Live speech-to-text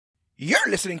You're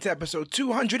listening to episode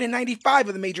 295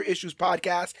 of the Major Issues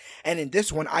Podcast, and in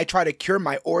this one, I try to cure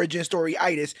my origin story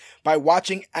itis by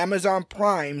watching Amazon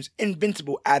Prime's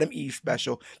Invincible Adam Eve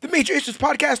special. The Major Issues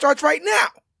Podcast starts right now!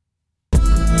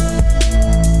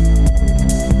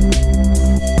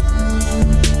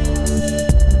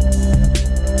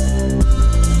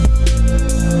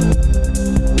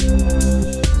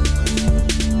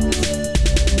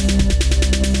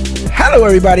 Hello,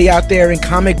 everybody out there in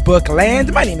comic book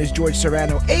land. My name is George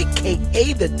Serrano,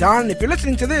 aka The Don. And if you're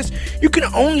listening to this, you can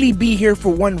only be here for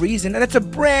one reason, and it's a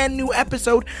brand new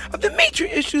episode of the Major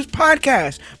Issues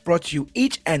Podcast, brought to you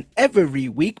each and every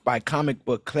week by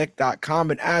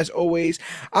comicbookclick.com. And as always,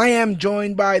 I am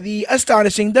joined by the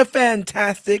astonishing, the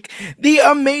fantastic, the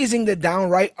amazing, the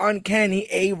downright uncanny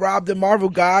A-Rob, the Marvel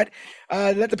God.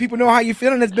 Let the people know how you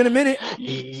feeling. It's been a minute.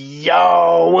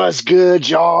 Yo, what's good,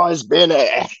 y'all? It's been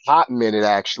a hot minute,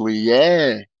 actually.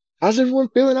 Yeah. How's everyone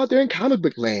feeling out there in comic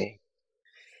book land?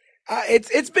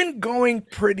 It's been going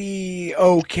pretty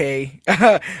okay.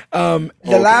 The Okay,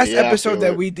 last yeah, I episode feel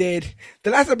that it. we did,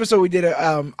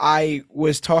 I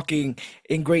was talking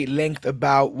in great length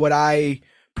about what I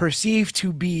perceive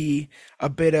to be a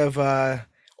bit of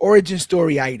origin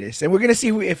storyitis, and we're gonna see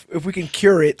if we can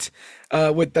cure it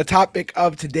with the topic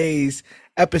of today's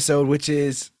episode, which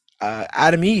is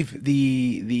Adam Eve,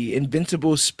 the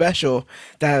Invincible special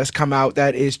that has come out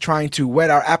that is trying to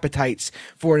whet our appetites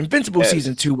for Invincible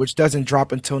season Yes. 2, which doesn't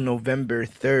drop until November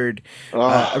 3rd.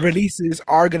 Oh, Releases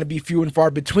are going to be few and far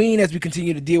between as we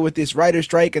continue to deal with this writer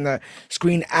strike and the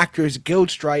Screen Actors Guild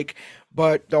strike.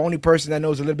 But the only person that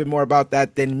knows a little bit more about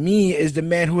that than me is the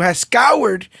man who has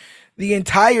scoured the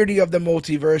entirety of the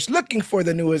multiverse, looking for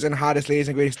the newest and hottest, latest,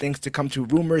 and greatest things to come to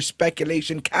rumors,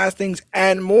 speculation, castings,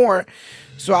 and more.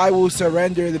 So I will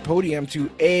surrender the podium to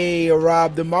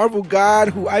A-Rob, the Marvel God,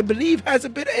 who I believe has a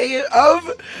bit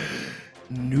of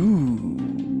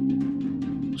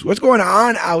news. What's going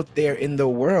on out there in the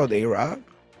world, A-Rob?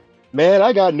 man,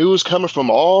 I got news coming from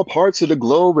all parts of the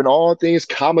globe and all things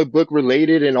comic book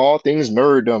related and all things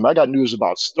nerddom. I got news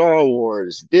about Star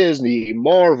Wars, Disney,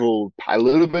 Marvel, a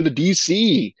little bit of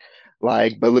DC.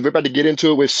 But we're about to get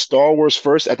into it with Star Wars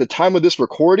first. At the time of this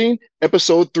recording,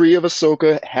 episode 3 of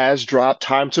Ahsoka has dropped.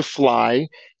 Time to Fly,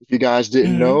 if you guys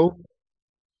didn't Mm-hmm. know.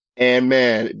 And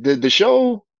man, the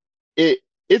show it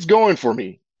it's going for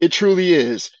me. It truly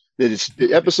is. That it's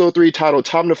the episode 3 titled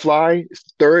 "Time to Fly." It's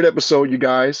the third episode, you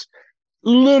guys. A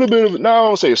little bit of, now I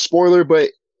won't say a spoiler, but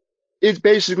it's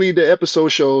basically the episode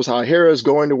shows how Hera is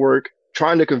going to work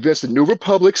trying to convince the New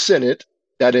Republic Senate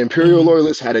that the Imperial Mm-hmm.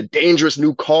 loyalists had a dangerous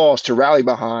new cause to rally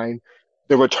behind: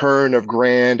 the return of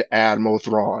Grand Admiral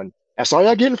Thrawn. That's all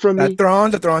y'all getting from That me. Thrawn,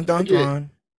 the Thrawn, Thrawn, Forget Thrawn.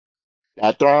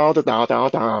 that Thrawn, the down,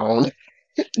 down, down.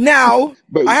 Now,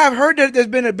 But I have heard that there's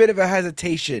been a bit of a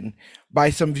hesitation by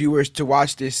some viewers to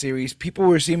watch this series. People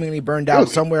were seemingly burned out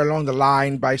really, somewhere along the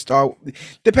line by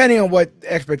depending on what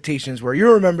expectations were. You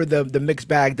remember the mixed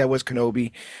bag that was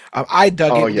Kenobi. I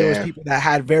dug oh it, but there was yeah, people that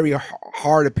had very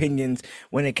hard opinions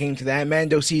when it came to that.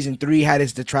 Mando season 3 had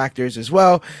its detractors as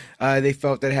well. They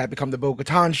felt that it had become the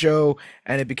Bo-Katan show,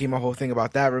 and it became a whole thing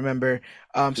about that. Remember?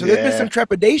 So there's been some yeah.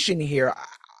 trepidation here.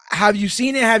 Have you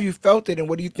seen it? Have you felt it? And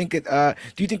what do you think it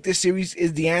do you think this series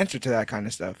is the answer to that kind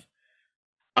of stuff?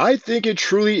 I think it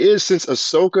truly is, since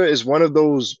Ahsoka is one of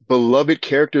those beloved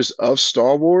characters of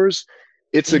Star Wars.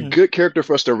 It's a Hmm. good character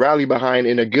for us to rally behind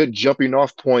and a good jumping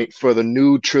off point for the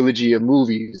new trilogy of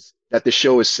movies that the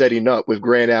show is setting up with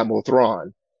Grand Admiral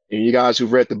Thrawn. And you guys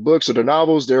who've read the books or the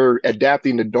novels, they're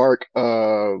adapting the dark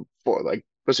for like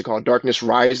what's it called? Darkness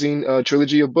Rising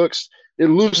trilogy of books. They're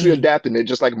loosely Hmm. adapting it,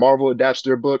 just like Marvel adapts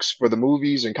their books for the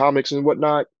movies and comics and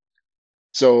whatnot.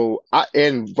 So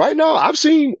and right now I've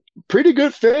seen pretty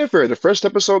good fanfare. The first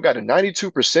episode got a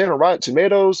 92% on Rotten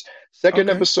Tomatoes. Second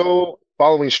Okay. episode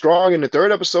following strong, and the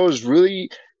third episode is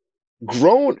really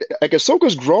grown. Like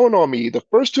Ahsoka's grown on me. The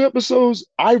first two episodes,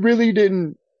 I really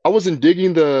didn't. I wasn't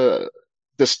digging the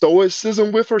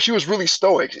stoicism with her. She was really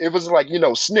stoic. It was like,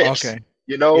 snips, Okay.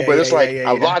 you know. Yeah, But yeah, it's yeah, like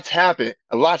yeah, a yeah. lot's happened,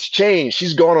 a lot's changed.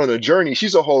 She's gone on a journey.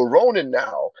 She's a whole Ronin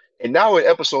now. And now in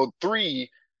episode 3,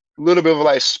 a little bit of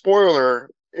like spoiler.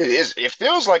 It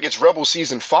feels like it's Rebel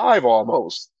season 5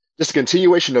 almost. Just a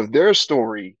continuation of their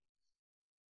story.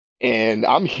 And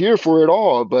I'm here for it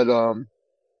all. But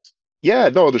yeah,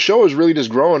 no, the show is really just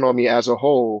growing on me as a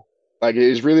whole. Like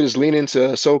it's really just leaning into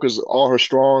Ahsoka's all her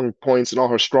strong points and all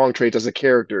her strong traits as a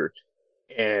character.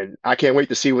 And I can't wait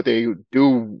to see what they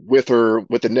do with her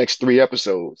with the next 3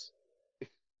 episodes.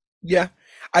 Yeah.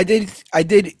 I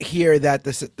did hear that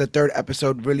the third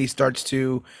episode really starts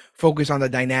to focus on the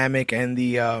dynamic and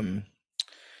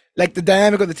like the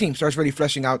dynamic of the team starts really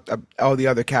fleshing out all the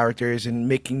other characters and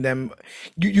making them.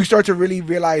 You start to really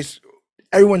realize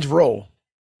everyone's role,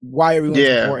 why everyone's Yeah.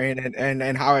 important,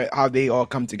 and how they all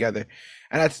come together,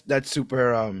 and that's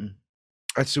super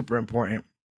important.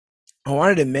 I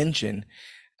wanted to mention,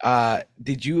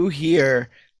 did you hear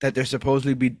that they're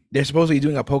supposedly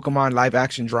doing a Pokemon live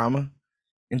action drama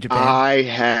in Japan? I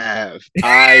have.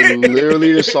 I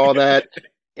literally just saw that,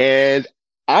 and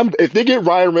I'm if they get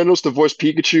Ryan Reynolds to voice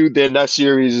Pikachu, then that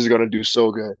series is gonna do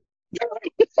so good.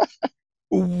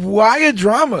 Why a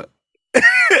drama?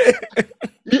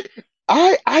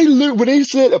 Yeah, when they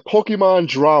said a Pokemon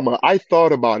drama, I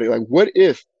thought about it. Like, what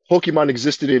if Pokemon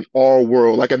existed in our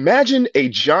world? Like, imagine a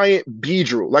giant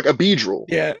Beedrill, like a Beedrill,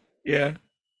 Yeah, yeah.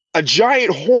 a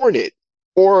giant Hornet,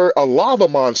 or a lava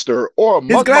monster, or a His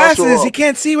Mud monster, glasses. or He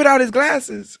can't see without his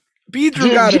glasses.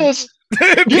 Beedrew got him. just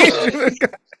yeah. Beedrew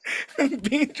got,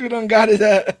 Beedrew done got it.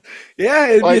 Yeah,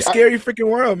 it'd be a Like scary freaking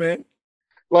world, man.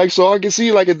 Like, so I can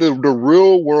see like the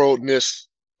real worldness,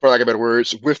 for lack of better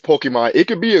words, with Pokemon. It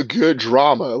could be a good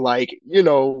drama, like,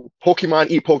 Pokemon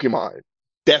eat Pokemon.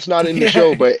 That's not in the show,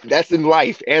 Yeah, but that's in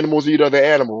life. Animals eat other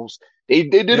animals. They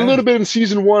did a yeah, little bit in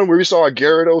season one where we saw a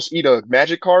Gyarados eat a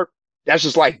Magikarp. That's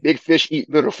just like big fish eat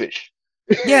little fish.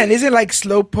 yeah. And isn't like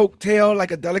slow poke tail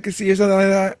like a delicacy or something like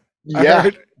that? I Yeah.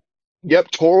 heard.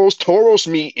 Yep. Tauros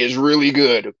meat is really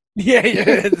good. Yeah,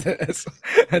 yeah,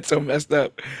 that's so messed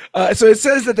up. So it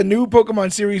says that the new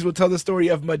Pokemon series will tell the story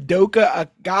of Madoka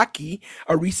Agaki,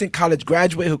 a recent college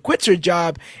graduate who quits her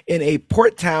job in a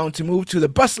port town to move to the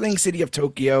bustling city of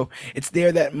Tokyo. It's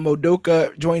there that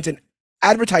Madoka joins an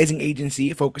advertising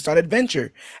agency focused on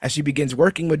adventure. As she begins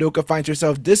working, Madoka finds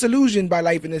herself disillusioned by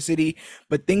life in the city,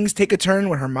 but things take a turn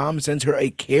when her mom sends her a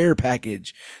care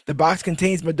package. The box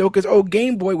contains Madoka's old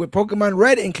Game Boy with Pokemon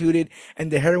Red included,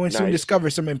 and the heroine soon Nice.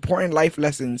 discovers some important life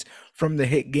lessons from the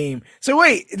hit game. So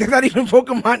wait, there's not even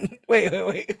Pokemon. Wait.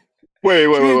 Wait,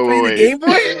 wait, She wait, didn't play the wait, Game Boy?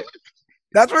 wait.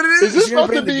 That's what it Is is? this She didn't about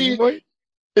play to the Game be? Boy?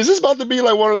 Is this about to be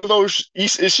like one of those?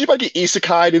 Is she about to get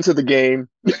isekai'd into the game?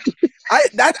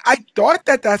 I thought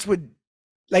that that's what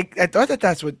I thought that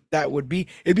that's what that would be.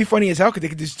 It'd be funny as hell because they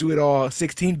could just do it all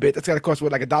 16-bit. That's gotta cost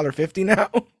what, like $1.50 now,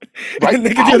 Right? and they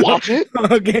could do I'll it watch it.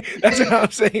 all. Okay, that's what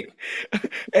I'm saying.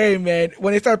 Hey man,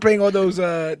 when they start playing all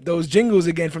those jingles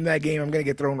again from that game, I'm gonna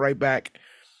get thrown right back.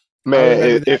 I Man,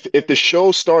 remember if the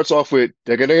show starts off with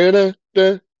this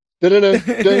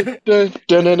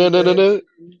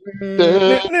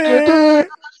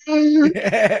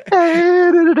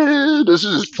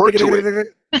is just put to it.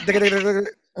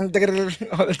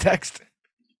 all the text.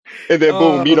 And then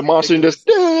boom, meet Oh, a monster and just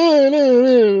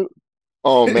ridiculous.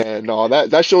 oh man, no,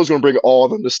 that show's gonna bring all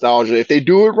the nostalgia. If they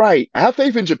do it right, I have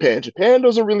faith in Japan. Japan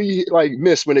doesn't really like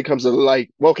miss when it comes to like,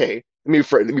 okay,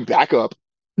 let me back up.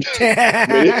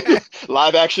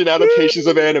 Live action adaptations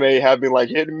of anime have been like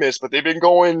hit and miss, but they've been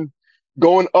going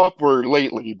upward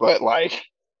lately. But like,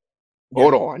 Yeah,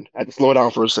 hold on, I had to slow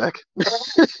down for a sec.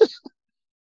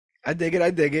 I dig it.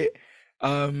 I dig it.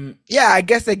 Yeah, I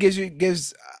guess that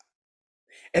gives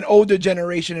an older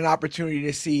generation an opportunity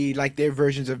to see like their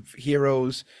versions of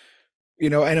heroes,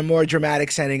 in a more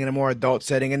dramatic setting, in a more adult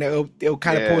setting, and it'll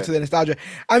kind of pull Yeah. to the nostalgia.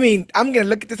 I mean, I'm gonna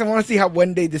look at this. I want to see how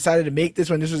when they decided to make this,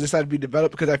 when this was decided to be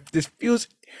developed, because this feels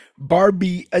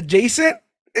Barbie adjacent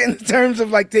in terms of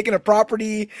like taking a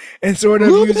property and sort A of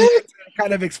little using bit. it to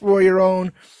kind of explore your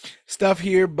own stuff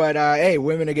here. But hey,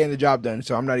 women are getting the job done,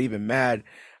 so I'm not even mad.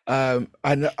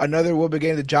 Another woman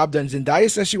getting the job done. Zendaya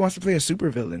says she wants to play a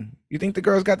supervillain. You think the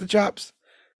girl's got the chops?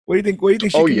 What do you think? What do you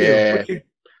think she Oh can do? What yeah, do you,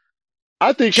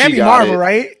 I think can't she be got Marvel, it.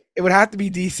 right? It would have to be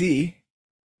DC.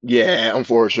 Yeah,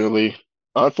 unfortunately.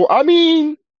 I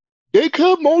mean, they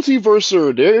could multiverse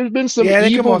her. There's been some Yeah, they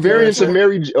can evil multiverse variants of her.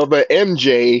 a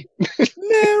MJ.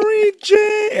 Mary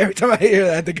J. Every time I hear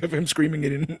that, I think of him screaming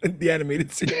it in the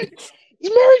animated series.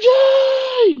 It's Mary J.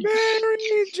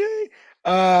 Mary J.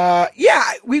 Yeah,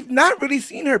 we've not really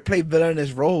seen her play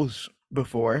villainous roles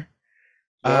before.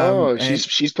 No, And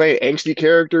she's playing angsty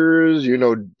characters,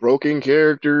 broken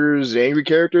characters, angry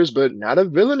characters, but not a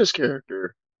villainous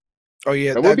character. oh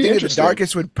yeah, That I would be think that the interesting.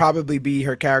 darkest would probably be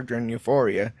her character in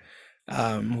Euphoria,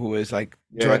 who is like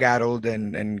Yeah. drug addled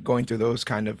and going through those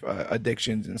kind of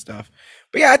addictions and stuff.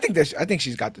 But yeah, I think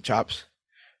she's got the chops.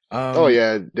 Oh Um,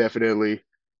 yeah, definitely.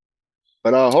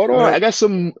 But hold on, what I got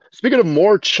some. Speaking of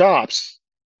more chops,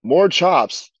 more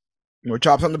chops on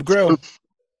the grill?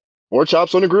 more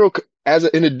chops on the grill.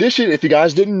 In addition, if you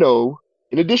guys didn't know,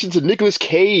 in addition to Nicolas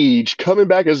Cage coming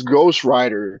back as Ghost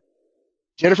Rider,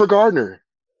 Jennifer Gardner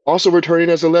also returning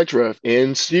as Elektra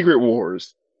in Secret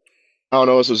Wars. I don't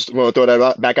know. I was just going to throw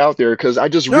that back out there because I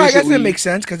just No, I guess it recently, makes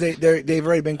sense because they've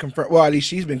already been confirmed. Well, at least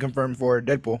she's been confirmed for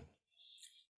Deadpool.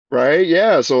 right?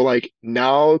 Yeah. So like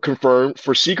now confirmed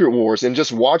for Secret Wars and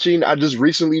just watching, I just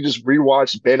recently just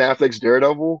rewatched Ben Affleck's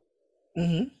Daredevil.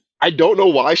 Hmm. I don't know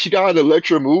why she got an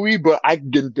Electra movie, but I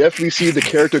can definitely see the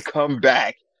character come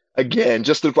back again,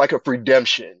 just as like a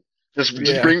redemption. Just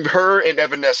Yeah. bring her and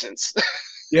Evanescence.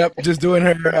 Yep. Just doing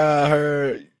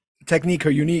her technique, her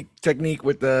unique technique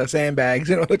with the sandbags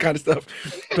and all that kind of stuff,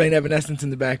 playing Evanescence in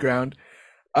the background.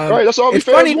 Right, that's all we It's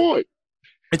fans funny. want.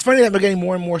 It's funny that we're getting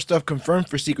more and more stuff confirmed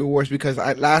for Secret Wars because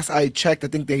last I checked, I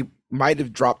think they might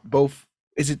have dropped both.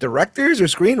 Is it directors or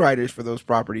screenwriters for those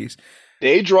properties?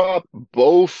 They drop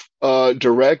both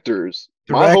directors.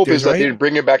 My hope Directors, is that right? they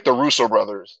bring it back the Russo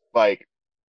brothers. Like,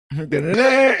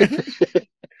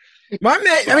 My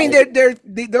man, I mean,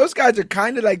 my, those guys are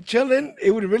kind of like chilling. They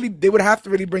would have to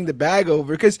really bring the bag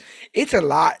over because it's a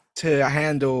lot to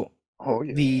handle oh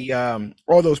yeah, the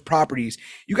all those properties.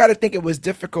 You got to think it was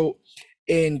difficult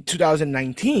in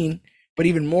 2019, but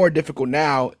even more difficult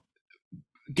now,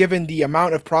 given the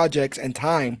amount of projects and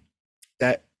time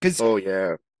that because oh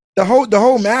yeah, the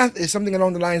whole math is something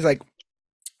along the lines like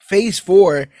Phase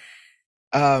Four,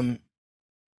 um,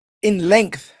 in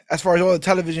length, as far as all the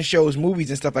television shows, movies,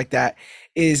 and stuff like that,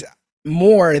 is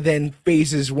more than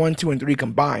phases one, two, and three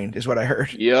combined, is what I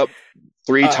heard. yep,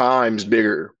 three Uh, times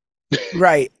bigger.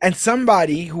 right. And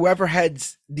somebody, whoever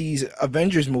heads these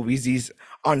Avengers movies, these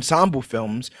ensemble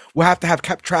films, will have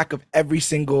kept track of every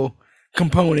single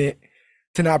component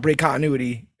to not break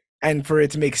continuity and for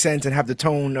it to make sense and have the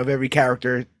tone of every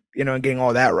character, and getting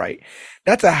all that right.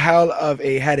 That's a hell of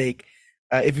a headache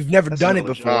if you've never That's a done hell it of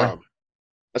a before. job.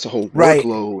 That's a whole Right.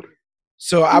 workload.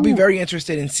 So I'll be Whew. very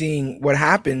interested in seeing what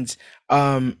happens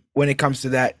when it comes to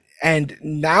that. And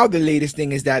now the latest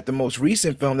thing is that the most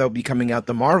recent film that will be coming out,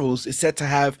 The Marvels, is set to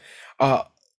have a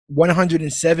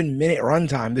 107-minute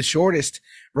runtime, the shortest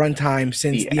runtime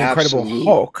since The The Incredible absolute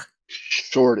Hulk.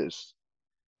 shortest.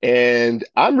 And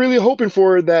I'm really hoping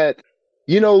for that,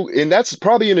 and that's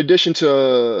probably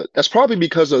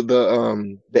because of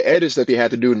the edits that they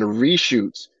had to do in the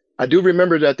reshoots. I do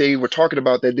remember that they were talking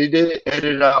about that they did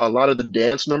edit out a lot of the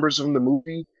dance numbers from the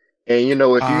movie. And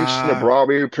if you've seen a Uh,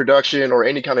 Broadway production or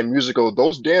any kind of musical,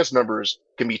 those dance numbers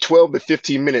can be 12 to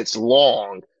 15 minutes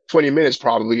long, 20 minutes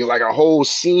probably, like a whole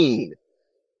scene.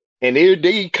 And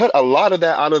they cut a lot of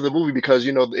that out of the movie because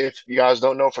if you guys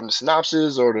don't know from the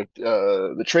synopsis or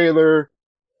the trailer,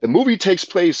 the movie takes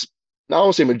place not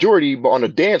only say majority but on a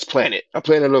dance planet, a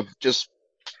planet of just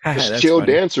that's chill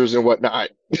funny. dancers and whatnot.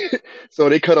 So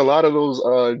they cut a lot of those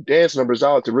dance numbers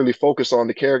out to really focus on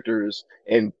the characters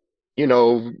and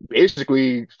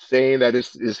basically saying that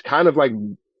it's kind of like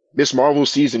Miss Marvel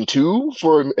season two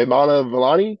for Imana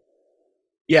Vellani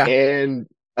Yeah. and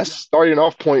a starting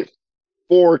off point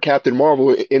for Captain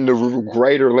Marvel in the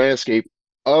greater landscape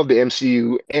of the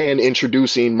MCU and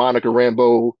introducing Monica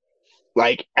Rambeau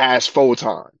like as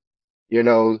Photon.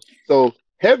 So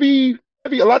heavy, a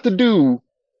lot to do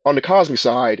on the cosmic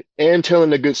side and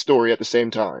telling a good story at the same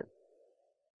time.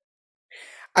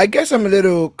 I guess I'm a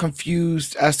little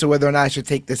confused as to whether or not I should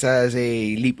take this as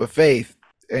a leap of faith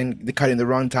and the cutting the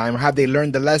runtime. Have they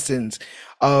learned the lessons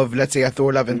of, let's say, a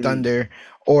Thor: Love and Mm, Thunder,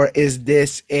 or is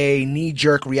this a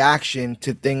knee-jerk reaction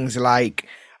to things like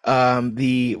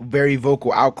the very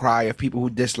vocal outcry of people who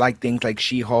dislike things like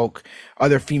She-Hulk,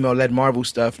 other female-led Marvel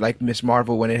stuff like Miss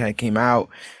Marvel when it had came out?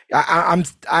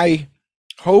 I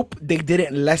hope they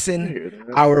didn't I lessen hear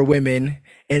that. our women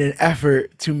in an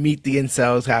effort to meet the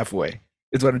incels halfway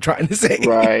is what I'm trying to say.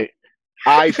 Right.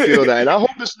 I feel that. And I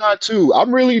hope it's not too.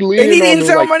 I'm really They leaning need on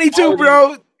the incel like money too, quality.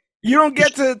 bro. You don't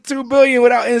get to 2 billion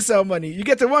without incel money. You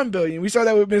get to 1 billion. We saw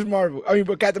that with Miss Marvel. I mean,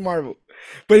 but Captain Marvel.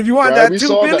 But if you want Right. that We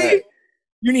two saw that. billion,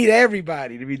 you need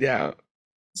everybody to be down.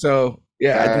 So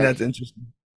yeah, I think Uh, that's interesting.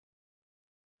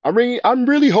 I'm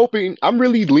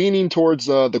really leaning towards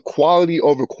the quality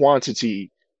over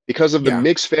quantity because of the Yeah,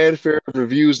 mixed fanfare of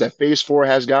reviews that Phase 4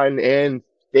 has gotten and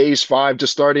Phase 5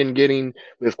 just started getting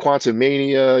with Quantum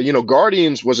Mania.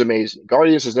 Guardians was amazing.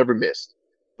 Guardians has never missed.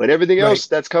 But everything right. else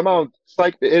that's come out,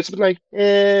 it's been like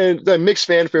the mixed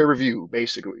fanfare review,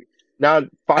 basically. Not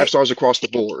five I stars across the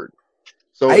board.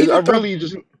 So I I even thought. really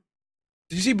just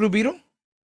Did you see Blue Beetle?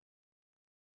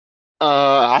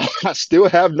 I still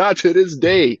have not to this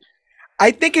day.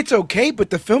 I think it's okay, but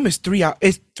the film is 3 hours.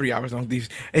 It's 3 hours long.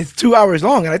 It's 2 hours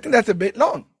long, and I think that's a bit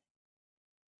long.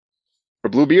 For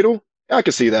Blue Beetle, I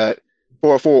can see that.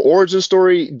 For an origin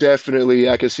story, definitely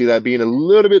I can see that being a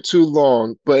little bit too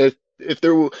long. But if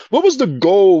there were, what was the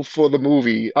goal for the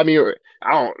movie? I mean,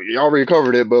 I don't. You already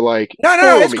covered it, but like, No, no,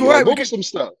 no. spoil It's me. cool. Like, We what was could. some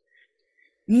stuff?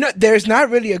 No, there's not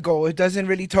really a goal. It doesn't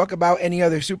really talk about any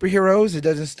other superheroes. It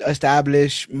doesn't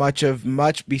establish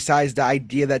much besides the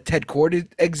idea that Ted Kord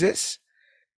exists.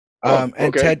 Oh,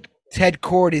 And okay. Ted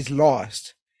Kord is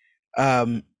lost.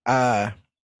 Um, uh,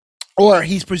 or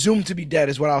he's presumed to be dead,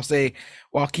 is what I'll say,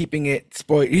 while keeping it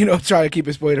spoiled. Try to keep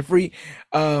it spoiler free,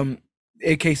 um,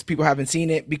 in case people haven't seen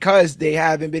it, because they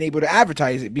haven't been able to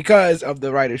advertise it because of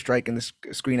the writer's strike and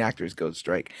the Screen Actors Guild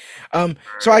strike.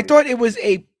 So I Right. thought it was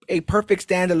a perfect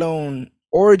standalone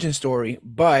origin story,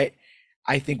 but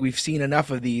I think we've seen enough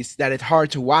of these that it's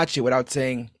hard to watch it without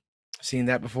saying, "Seen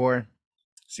that before."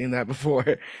 Seen that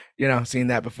before, seen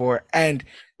that before. And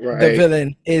the Right.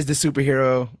 villain is the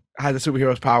superhero, has the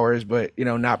superhero's powers, but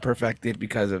not perfected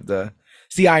because of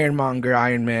it's the Ironmonger,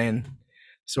 Iron Man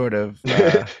sort of.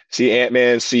 See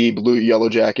Ant-Man, see Blue Yellow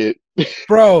Jacket.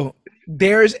 Bro,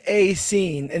 there's a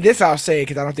scene, and this I'll say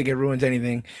because I don't think it ruins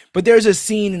anything, but there's a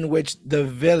scene in which the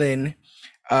villain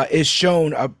is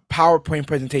shown a PowerPoint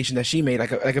presentation that she made,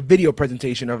 like a video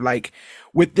presentation of, like,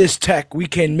 with this tech we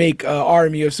can make an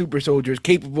army of super soldiers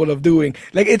capable of doing,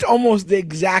 like, it's almost the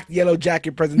exact Yellow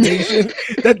Jacket presentation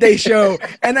that they show.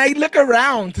 And I look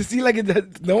around to see, like,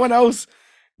 no one else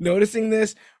noticing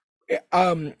this.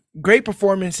 Um, Great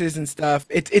performances and stuff.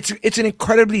 It's an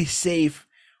incredibly safe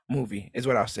movie, is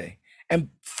what I'll say. And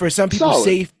for some people,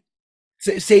 Solid.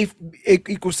 safe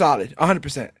equals solid,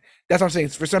 100%. That's what I'm saying.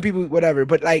 For some people, whatever.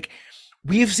 But, like,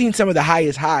 we've seen some of the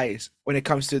highest highs when it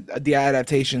comes to the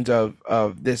adaptations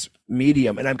of this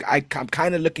medium, and I'm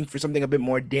kind of looking for something a bit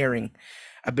more daring,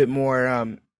 a bit more.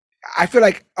 I feel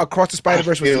like Across the I Spider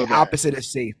Verse was the feel that. opposite of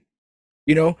safe.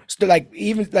 So, like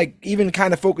even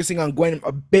kind of focusing on Gwen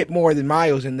a bit more than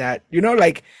Miles in that.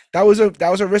 Like, that was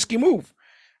a risky move,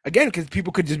 again, because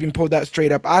people could just been pulled that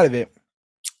straight up out of it,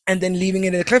 and then leaving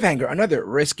it in a cliffhanger, another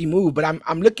risky move. But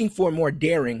I'm looking for more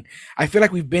daring. I feel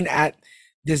like we've been at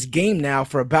this game now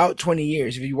for about 20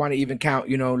 years, if you want to even count,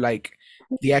 like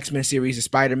the X-Men series, the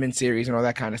Spider-Man series, and all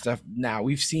that kind of stuff. Now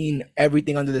we've seen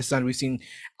everything under the sun. We've seen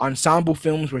ensemble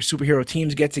films where superhero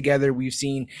teams get together. We've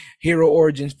seen hero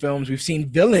origin films. We've seen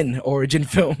villain origin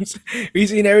films. We've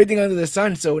seen everything under the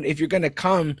sun. So if you're gonna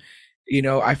come,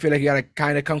 I feel like you gotta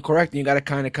kind of come correct, and you gotta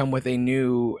kind of come with a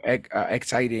new,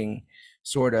 exciting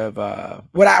sort of.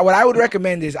 What I would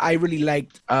recommend is, I really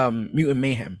liked Mutant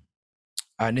Mayhem,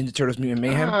 Ninja Turtles Mutant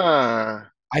Mayhem. Ah,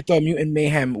 I thought Mutant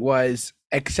Mayhem was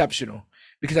exceptional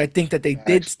because I think that they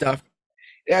did facts. stuff.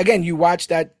 Again, you watch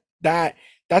that's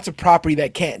a property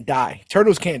that can't die.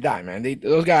 Turtles can't die, man.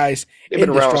 Those guys, They've been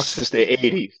around indestructible, since the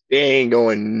 80s. They ain't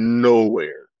going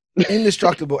nowhere.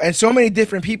 indestructible. And so many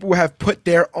different people have put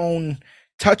their own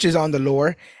touches on the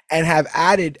lore and have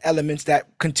added elements that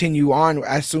continue on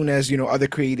as soon as other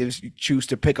creatives choose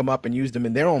to pick them up and use them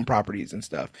in their own properties and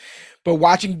stuff. But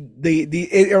watching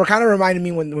it kind of reminded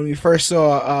me when we first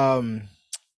saw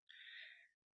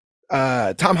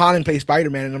Tom Holland play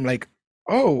Spider-Man, and I'm like,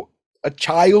 oh, a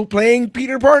child playing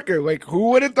Peter Parker. Like,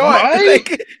 who would have thought? Right?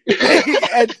 Like,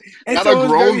 and Got a so it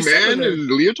was very grown man similar. in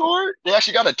leotard? They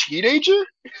actually got a teenager?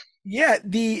 Yeah,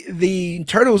 the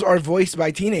turtles are voiced by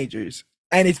teenagers,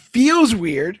 and it feels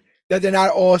weird that they're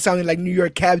not all sounding like New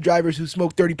York cab drivers who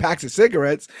smoke 30 packs of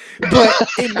cigarettes, but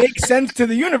it makes sense to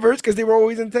the universe because they were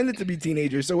always intended to be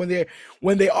teenagers. So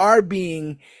when they are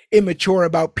being immature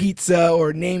about pizza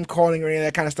or name calling or any of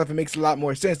that kind of stuff, it makes a lot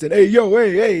more sense than, hey, yo,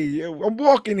 hey, I'm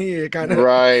walking here, kind of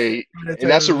Right. And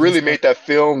that's what terms and really stuff. made that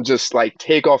film just like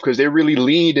take off because they really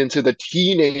leaned into the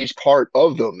teenage part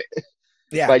of them.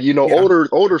 Yeah, Like, yeah,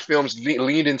 older films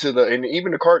leaned into and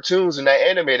even the cartoons and that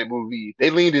animated movie, they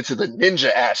leaned into the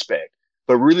ninja aspect.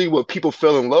 But really what people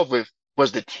fell in love with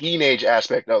was the teenage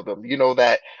aspect of them.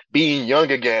 That being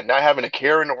young again, not having a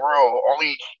care in the world,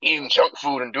 only eating junk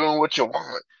food and doing what you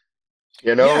want.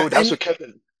 yeah, That's and what kept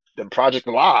the project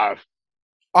alive.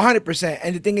 100%.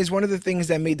 And the thing is, one of the things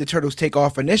that made the Turtles take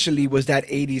off initially was that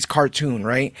 80s cartoon,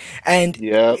 right? And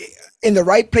Yeah. in the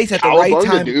right place at the right Cowabunga,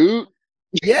 time, dude.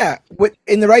 yeah, with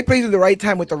in the right place at the right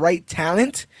time with the right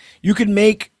talent, you could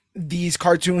make these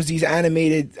cartoons, these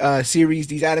animated series,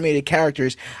 these animated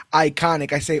characters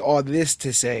iconic. I say all this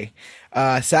to say,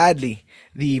 sadly,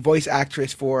 the voice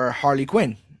actress for Harley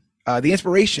Quinn, the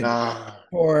inspiration Ah,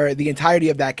 for the entirety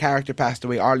of that character, passed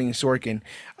away, Arlene Sorkin.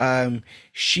 Um,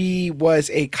 she was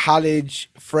a college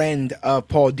friend of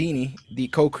Paul Dini, the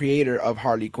co-creator of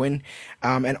Harley Quinn,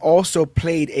 and also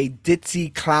played a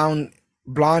ditzy clown,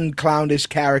 blonde clownish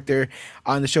character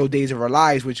on the show Days of Our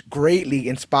Lives, which greatly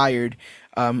inspired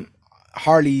um,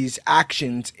 Harley's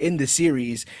actions in the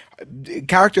series. A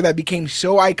character that became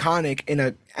so iconic in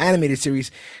an animated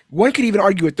series, one could even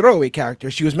argue a throwaway character.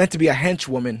 She was meant to be a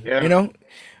henchwoman, yeah.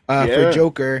 for Yeah.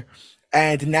 Joker.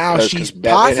 and now Yes, she's because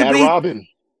Batman had possibly, Robin.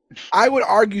 I would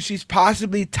argue she's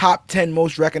possibly top 10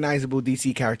 most recognizable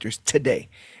DC characters today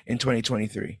in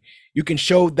 2023. You can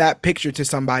show that picture to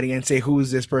somebody and say, who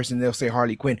is this person? They'll say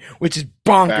Harley Quinn, which is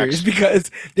bonkers Facts.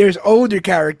 because there's older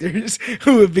characters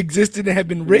who have existed and have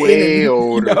been written Way and,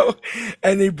 older.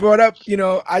 and they brought up,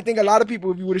 I think a lot of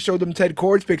people, if you would have showed them Ted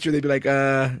Kord's picture, they'd be like,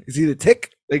 is he the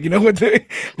Tick? Like, what they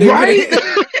Right?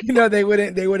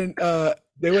 wouldn't, they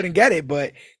wouldn't get it,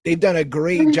 but they've done a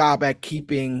great job at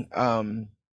keeping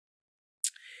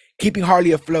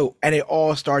Harley afloat, and it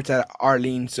all starts at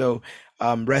Arlene. So,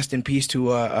 rest in peace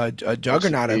to a Rest in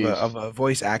juggernaut of peace. a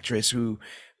voice actress who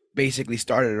basically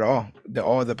started it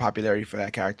all the popularity for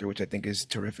that character, which I think is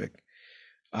terrific.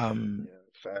 Um,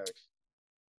 Yeah, facts.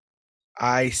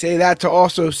 I say that to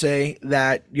also say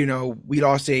that, we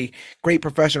lost a great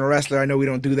professional wrestler. I know we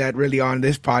don't do that really on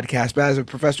this podcast, but as a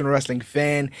professional wrestling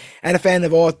fan and a fan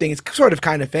of all things sort of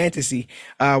kind of fantasy,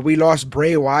 we lost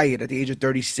Bray Wyatt at the age of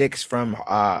 36 from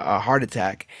a heart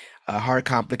attack. Heart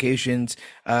complications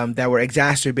that were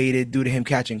exacerbated due to him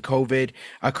catching COVID,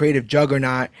 a creative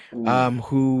juggernaut Ooh,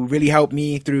 who really helped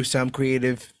me through some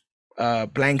creative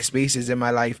blank spaces in my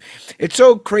life. It's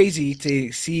so crazy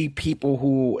to see people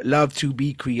who love to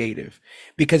be creative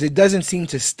because it doesn't seem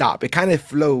to stop. It kind of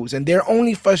flows, and their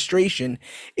only frustration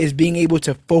is being able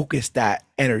to focus that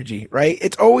energy, right?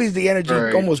 It's always the energy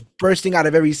right. almost bursting out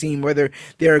of every scene, whether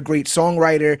they're a great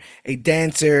songwriter, a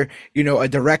dancer, a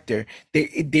director.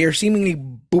 They're seemingly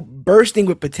bursting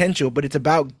with potential, but it's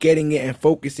about getting it and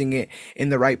focusing it in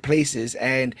the right places.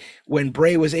 And when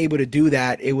Bray was able to do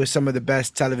that, it was some of the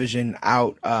best television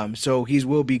out. So he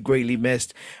will be greatly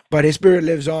missed, but his spirit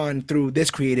lives on through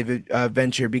this creative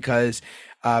venture because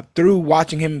through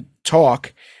watching him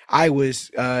talk, I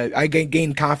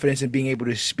gained confidence in being able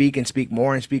to speak and speak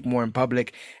more in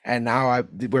public, and now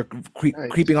we're Nice.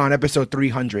 creeping on episode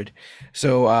 300.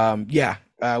 So yeah,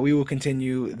 we will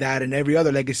continue that and every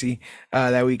other legacy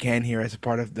that we can here as a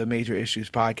part of the Major Issues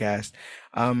podcast.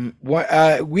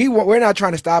 What we're not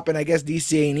trying to stop, and I guess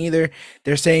DC ain't either.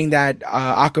 They're saying that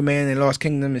Aquaman and Lost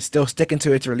Kingdom is still sticking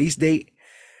to its release date.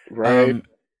 Right. Um,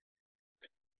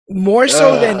 More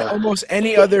so than Uh, almost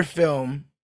any other film.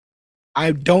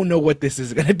 I don't know what this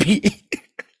is gonna be.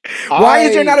 Why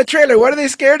is there not I a trailer? What are they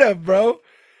scared of, bro?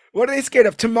 What are they scared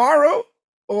of? Tomorrow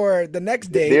or the next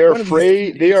day? they're One of these few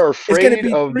afraid. They days. are It's gonna afraid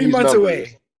be of three these months numbers.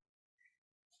 away.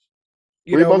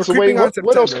 We're 3 months away. creeping on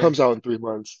What else September. comes out in 3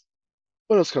 months?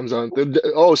 What else comes out?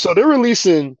 Oh, so they're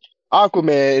releasing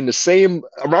Aquaman in the same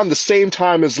around the same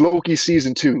time as Loki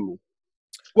season two.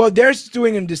 Well, they're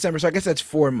doing in December, so I guess that's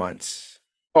 4 months.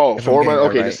 Oh, If I'm four getting months. that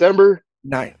Okay, right. December.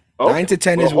 Nine. Okay. 9 to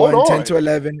 10 Well, is hold one, 10 on. to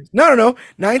 11. No, no, no.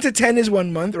 9 to 10 is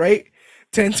 1 month, right?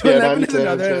 10 to Yeah, 9 11 to is 10,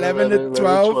 another, 10, 11 to 11, 11 to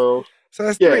 12. 12. So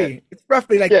that's Yeah, three. It's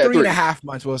roughly like yeah, three and a three. half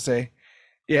months, we'll say.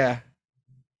 Yeah.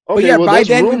 But Okay, yeah, well, by there's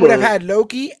then we would have rumor. had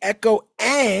Loki, Echo,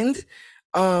 and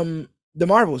the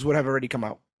Marvels would have already come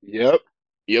out. Yep.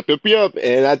 Yep.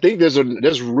 And I think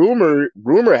there's rumor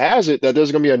has it that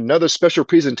there's gonna be another special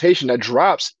presentation that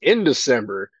drops in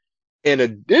December. In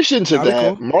addition to That'll be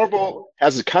that, cool. Marvel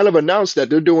has kind of announced that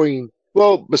they're doing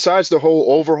well, besides the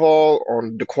whole overhaul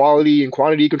on the quality and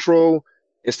quantity control,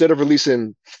 instead of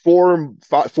releasing 4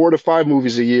 to 5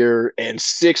 movies a year and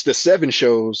 6 to 7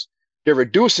 shows, they're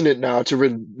reducing it now to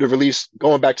release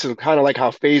going back to kind of like how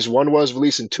phase one was,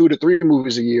 releasing 2 to 3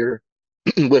 movies a year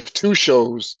with 2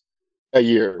 shows a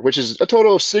year, which is a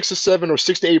total of 6 to 7 or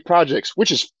 6 to 8 projects,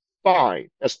 which is fine.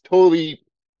 That's totally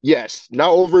yes,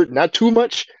 not over, not too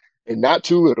much and not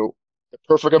too little. The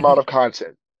perfect amount of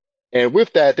content. And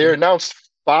with that, they Yeah. announced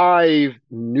 5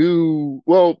 new.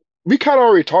 Well, we kind of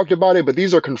already talked about it, but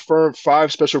these are confirmed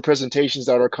 5 special presentations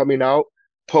that are coming out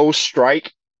post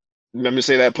strike. Let me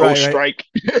say that Right, post right. strike.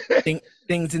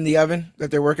 Things in the oven that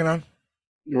they're working on.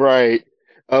 Right.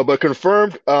 But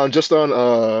confirmed just on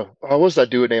what's that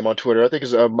dude name on Twitter? I think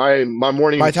it's my My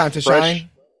morning time to fresh. shine.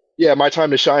 Yeah, my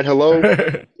time to shine. Hello.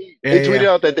 Yeah, They tweeted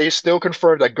yeah. out that they still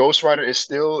confirmed that Ghost Rider is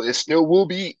still will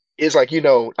be is like I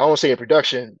won't say in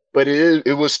production, but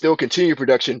it will still continue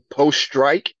production post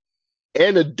strike.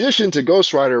 In addition to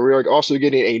Ghost Rider, we're like also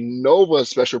getting a Nova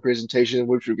special presentation,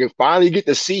 which we can finally get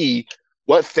to see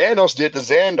what Thanos did to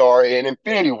Xandar in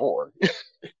Infinity War.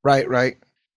 Right, right.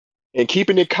 And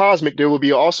keeping it cosmic, there will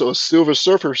be also a Silver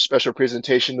Surfer special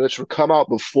presentation, which will come out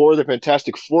before the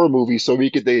Fantastic Four movie, so we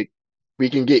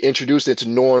can get introduced into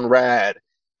Norrin Rad,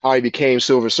 how he became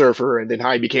Silver Surfer, and then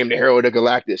how he became the Herald of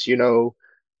Galactus,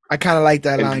 I kind of like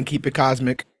that line. and Keep it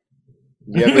cosmic.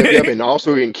 Yep. And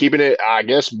also in keeping it, I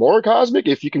guess, more cosmic,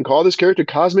 if you can call this character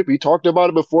cosmic. We talked about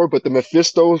it before, but the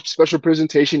Mephisto special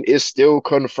presentation is still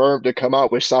confirmed to come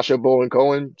out with Sasha Bowen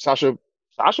Cohen. Sasha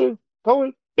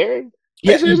Cohen? Baron?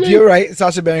 How Yeah, you say his name? you're right.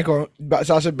 Sasha Baron Cohen,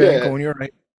 Yeah. you're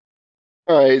right.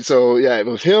 All right. So yeah, it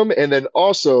was him. And then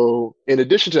also, in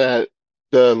addition to that,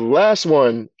 the last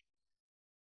one,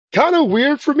 kind of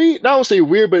weird for me. Not to say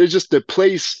weird, but it's just the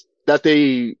place that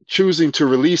they choosing to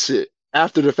release it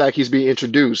after the fact he's being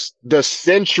introduced. The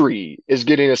Sentry is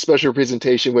getting a special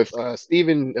presentation with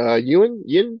Stephen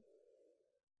Yin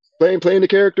playing the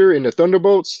character in the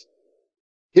Thunderbolts.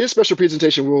 His special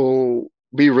presentation will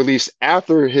be released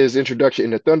after his introduction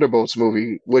in the Thunderbolts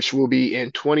movie, which will be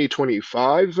in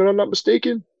 2025, if I'm not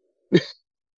mistaken.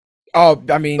 Oh,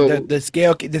 I mean, the So the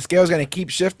scale the scale's gonna keep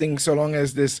shifting so long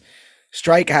as this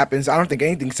strike happens. I don't think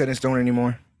anything's set in stone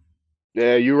anymore.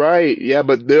 yeah, you're right. Yeah,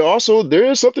 but there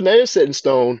is something that is set in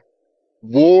stone.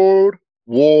 World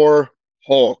War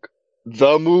Hulk,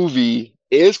 the movie,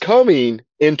 is coming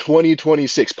in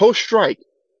 2026, post strike.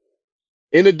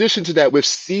 In addition to that, with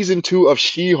season two of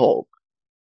She-Hulk,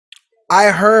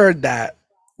 I heard that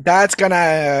that's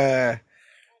gonna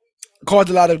cause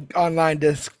a lot of online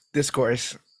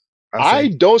discourse. I'll I say.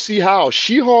 don't see how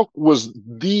She-Hulk was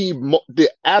the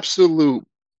absolute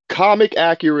comic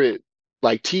accurate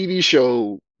like TV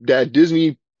show that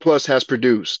Disney Plus has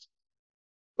produced.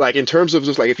 Like in terms of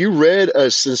just like if you read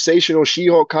a sensational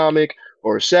She-Hulk comic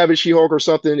or a Savage She-Hulk or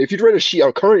something, if you'd read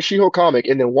a current She-Hulk comic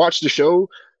and then watch the show,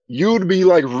 you'd be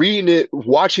like reading it,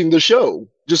 watching the show,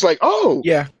 just like, oh,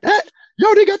 Yeah, that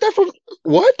they got that from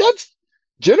what? That's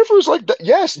Jennifer's like that.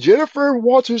 Yes, Jennifer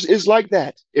Walters is like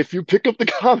that. If you pick up the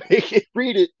comic and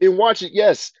read it and watch it,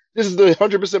 yes, this is the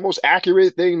 100% most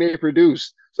accurate thing they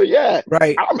produce. So yeah,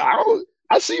 right.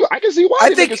 I see. I can see why I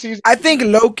they make a think season. I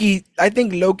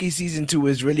think Loki season two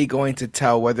is really going to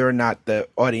tell whether or not the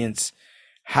audience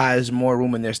has more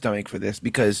room in their stomach for this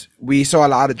because we saw a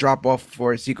lot of drop off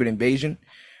for Secret Invasion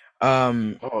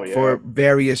Oh for yeah.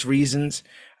 various reasons.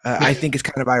 I think it's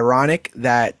kind of ironic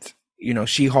that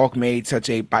She-Hulk made such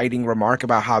a biting remark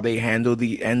about how they handle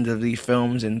the end of these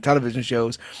films and television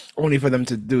shows, only for them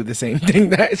to do the same thing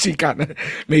that she kind of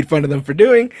made fun of them for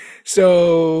doing.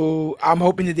 So I'm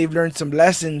hoping that they've learned some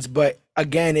lessons. But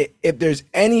again, if there's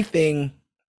any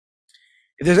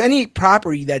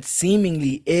property that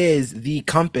seemingly is the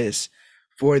compass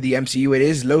for the MCU, it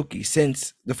is Loki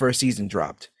since the first season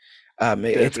dropped.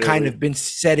 It's kind Definitely. of been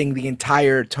setting the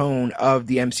entire tone of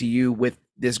the MCU with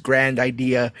this grand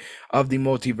idea of the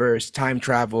multiverse, time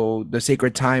travel, the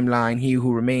sacred timeline, He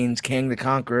Who Remains, Kang the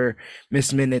Conqueror,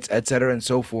 Miss Minutes, etc., and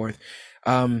so forth.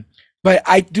 Um, but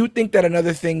I do think that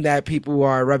another thing that people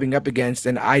are rubbing up against,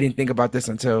 and I didn't think about this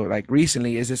until like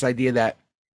recently, is this idea that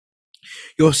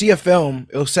you'll see a film,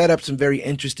 it'll set up some very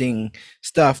interesting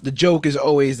stuff. The joke is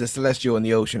always the celestial in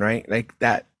the ocean, right? Like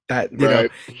that. Right.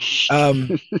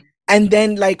 Um, and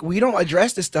then like we don't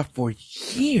address this stuff for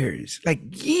years, like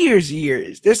years.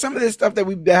 There's some of this stuff that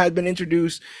has been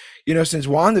introduced, since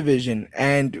WandaVision,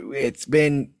 and it's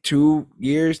been 2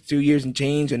 years and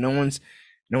change, and no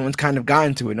one's kind of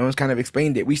gotten to it. No one's kind of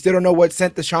explained it. We still don't know what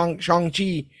sent the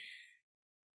Shang-Chi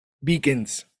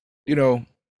beacons, you know,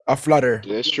 a flutter.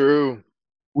 That's true.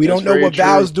 We That's don't know very what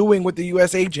Val's true. doing with the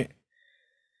U.S. agent.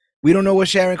 We don't know what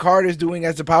Sharon Carter is doing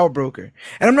as the power broker.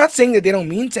 And I'm not saying that they don't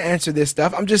mean to answer this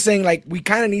stuff. I'm just saying like we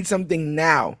kind of need something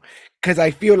now because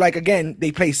I feel like again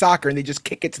they play soccer and they just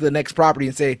kick it to the next property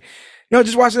and say, no,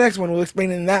 just watch the next one. We'll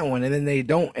explain it in that one, and then they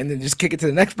don't, and then just kick it to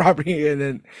the next property, and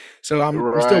then so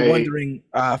I'm still Right. wondering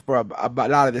for a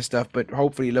lot of this stuff, but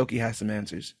hopefully Loki has some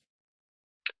answers.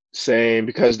 Same,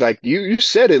 because like you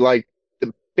said it, like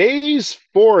the phase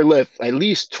four left at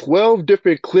least 12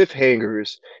 different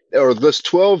cliffhangers or just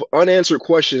 12 unanswered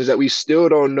questions that we still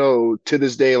don't know to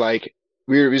this day, like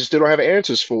we still don't have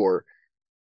answers for.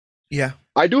 Yeah,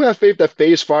 I do have faith that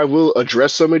phase five will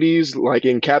address some of these, like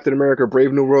in Captain America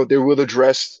Brave New World, they will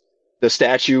address the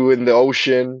statue in the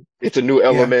ocean. It's a new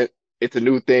yeah, element, it's a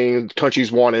new thing,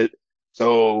 countries want it.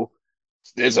 So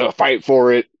there's a fight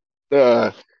for it.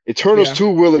 Uh, Eternals yeah, 2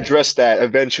 will address that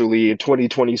eventually in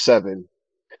 2027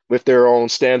 with their own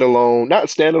standalone, not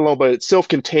standalone, but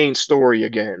self-contained story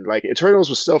again. Like Eternals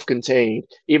was self-contained,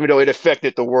 even though it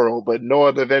affected the world, but no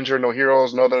other Avenger, no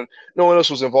heroes, no one else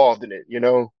was involved in it, you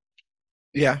know?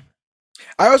 yeah.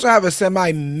 I also have a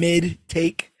semi mid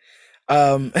take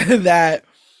that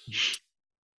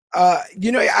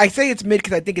I say it's mid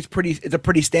because I think it's a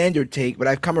pretty standard take, but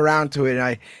I've come around to it and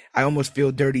I almost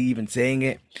feel dirty even saying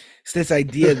it. It's this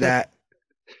idea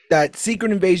that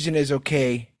Secret Invasion is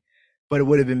okay, but it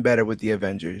would have been better with the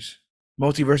Avengers.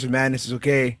 Multiverse of Madness is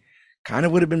okay, kind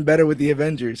of would have been better with the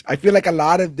Avengers. I feel like a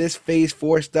lot of this Phase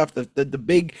Four stuff, the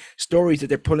big stories that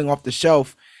they're pulling off the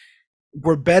shelf,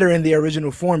 were better in the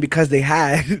original form because they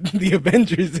had the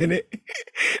Avengers in it.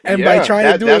 And by Yeah, trying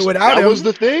to that do it that's without that was him,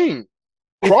 the thing.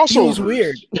 it feels Crossovers.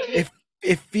 weird.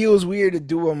 It feels weird to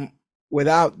do them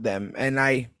without them. And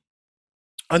I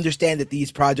understand that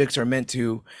these projects are meant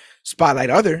to spotlight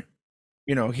other,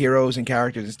 heroes and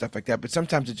characters and stuff like that. But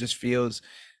sometimes it just feels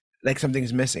like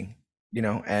something's missing,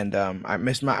 And I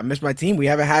miss my team. We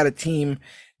haven't had a team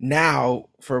now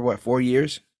for what, 4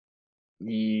 years?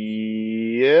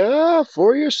 Yeah,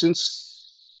 4 years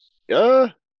since uh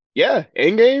yeah,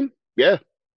 Endgame. Yeah,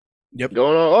 Yep.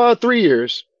 going on 3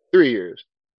 years. 3 years.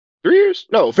 3 years?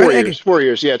 No, Right. 4 years. 4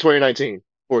 years. Yeah, 2019.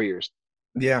 4 years.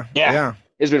 Yeah. Yeah. Yeah.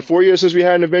 It's been 4 years since we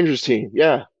had an Avengers team.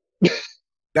 Yeah.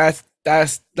 That's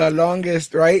the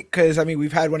longest, right? Because I mean,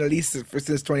 we've had one at least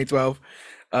since 2012,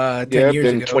 10 Yep,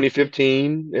 years then ago.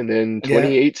 2015 and then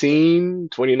Yeah, 2018,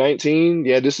 2019.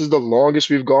 Yeah, this is the longest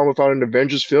we've gone without an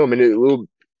Avengers film, and it will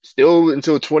still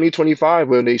until 2025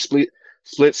 when they split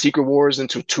Secret Wars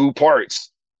into two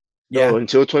parts. So yeah.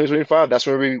 until 2025, that's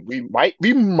when we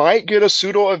might get a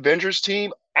pseudo Avengers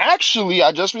team. Actually,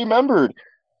 I just remembered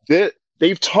that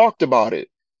they've talked about it.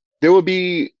 There will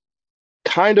be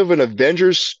kind of an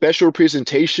Avengers special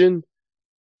presentation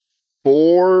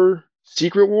for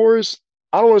Secret Wars.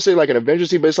 I don't want to say like an Avengers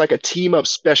team, but it's like a team up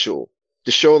special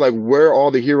to show like where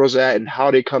all the heroes are at and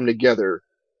how they come together.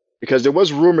 Because there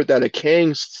was rumored that a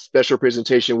Kang special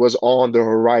presentation was on the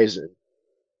horizon.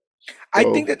 I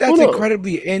think So that who that's knows?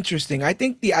 incredibly interesting. I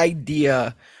think the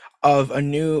idea of a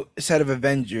new set of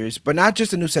Avengers, but not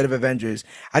just a new set of Avengers.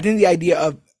 I think the idea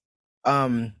of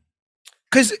um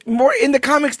because more in the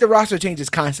comics, the roster changes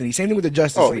constantly. Same thing with the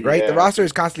Justice Oh League, right? The yeah. roster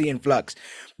is constantly in flux.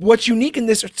 What's unique in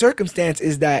this circumstance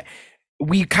is that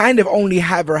we kind of only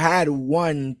have or had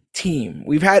one team.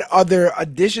 We've had other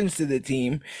additions to the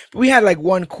team, but we had like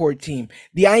one core team.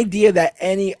 The idea that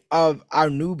any of our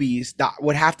newbies that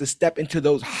would have to step into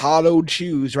those hollowed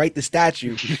shoes, right? The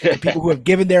statue, the people who have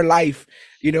given their life,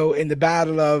 in the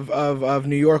Battle of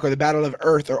New York or the Battle of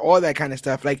Earth or all that kind of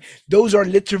stuff. Like those are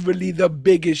literally the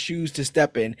biggest shoes to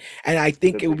step in. And I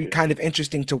The think it would be biggest. kind of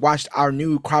interesting to watch our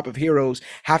new crop of heroes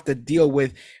have to deal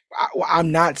with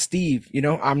I'm not Steve,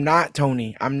 I'm not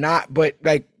Tony, I'm not, but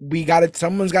like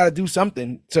someone's got to do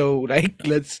something. So like,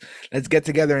 let's get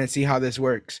together and see how this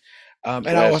works. And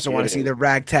I Let's also want get to see it. the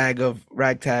ragtag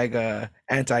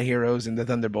anti-heroes and the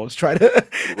Thunderbolts try to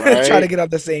try to Right? get on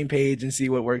the same page and see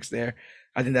what works there.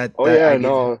 I think that Oh that yeah,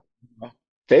 idea is no.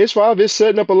 Phase 5 is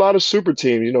setting up a lot of super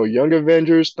teams, Young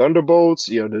Avengers, Thunderbolts,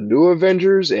 the new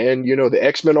Avengers, and the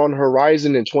X-Men on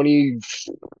Horizon in 20,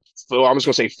 well, I'm just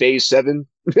gonna say Phase 7.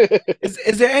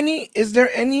 is there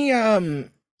any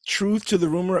truth to the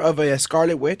rumor of a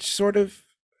Scarlet Witch sort of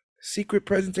secret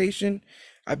presentation?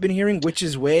 I've been hearing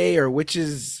Witch's Way or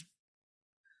Witch's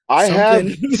I have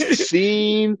something.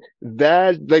 seen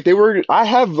that like I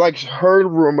have like heard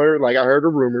rumor, like I heard a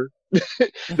rumor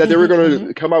that they were Hmm.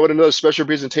 gonna come out with another special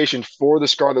presentation for the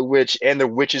Scarlet Witch and the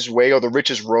Witch's Way or the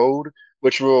Witch's Road,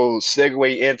 which will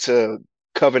segue into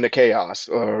Coven of Chaos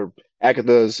or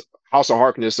Agatha's House of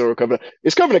Harkness or Coven.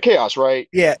 It's Coven of Chaos, right?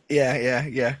 Yeah, yeah, yeah,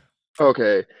 yeah.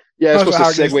 Okay. Yeah, it's House of supposed to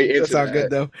Harkness segue does into sound good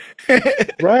that. though.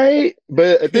 Right?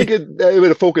 But I think it would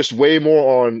have focused way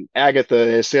more on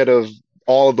Agatha instead of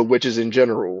all of the witches in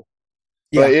general.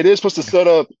 But Yeah, it is supposed to set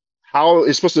up how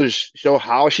it's supposed to show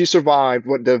how she survived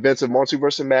what the events of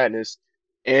Multiverse of Madness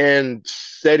and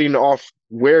setting off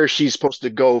where she's supposed to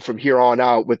go from here on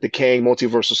out with the Kang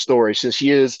multiversal story. Since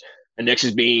she is a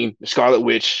Nexus being, the Scarlet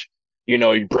Witch, you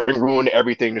bring ruin to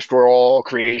everything, destroy all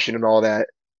creation and all that.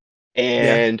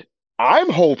 yeah. And I'm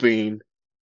hoping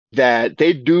that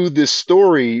they do this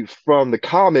story from the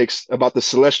comics about the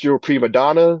celestial prima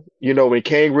donna. When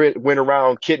Kang went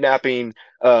around kidnapping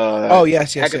Oh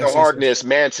yes, yes, Agatha yes, yes, yes. Harkness,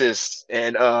 Mantis,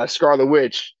 and Scarlet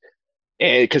Witch,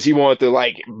 and because he wanted to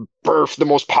like birth the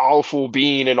most powerful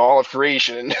being in all of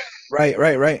creation. Right,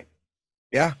 right, right.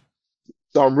 Yeah.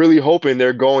 So I'm really hoping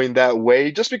they're going that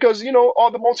way, just because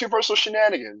all the multiversal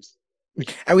shenanigans.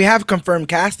 And we have confirmed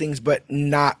castings, but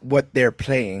not what they're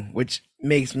playing, which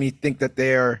makes me think that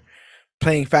they're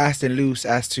playing fast and loose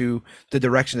as to the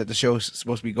direction that the show's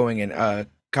supposed to be going in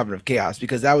Coven of Chaos,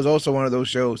 because that was also one of those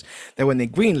shows that when they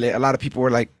greenlit, a lot of people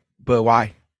were like, but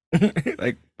why?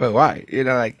 Like, but why?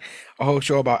 Like a whole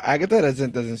show about Agatha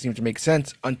doesn't seem to make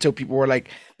sense until people were like,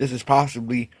 this is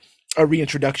possibly a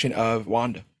reintroduction of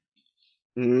Wanda.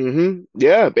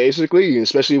 Yeah, basically,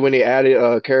 especially when they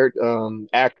added character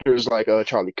actors like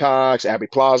Charlie Cox, Abby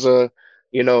Plaza,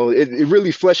 it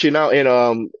really fleshing out.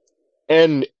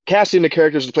 and casting the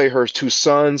characters to play her two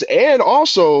sons, and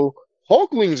also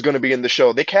Hulkling's going to be in the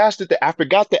show. They casted I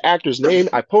forgot the actor's name.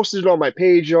 I posted it on my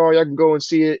page, y'all. Y'all can go and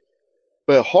see it.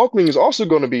 But Hulkling is also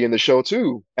going to be in the show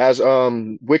too, as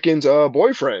Wiccan's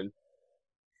boyfriend.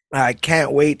 I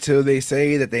can't wait till they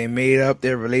say that they made up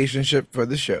their relationship for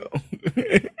the show.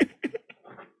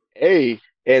 Hey,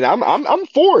 and I'm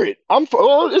for it.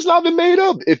 Well, it's not been made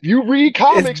up. If you read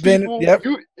It's comics, been, people, yep,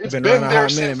 you it's been around been a there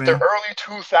hot minute, since the man. early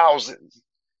 2000s.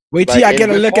 Wait till Like, y'all and get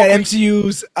a with look at Hulkling,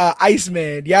 MCU's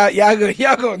Iceman.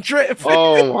 Y'all gonna trip.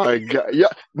 oh my God, yeah,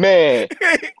 man.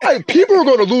 Like, people are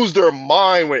going to lose their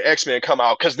mind when X-Men come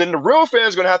out, because then the real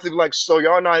fans are going to have to be like, so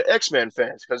y'all not X-Men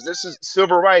fans, because this is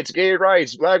civil rights, gay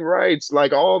rights, black rights,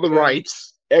 like all the Yeah,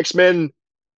 rights. X-Men,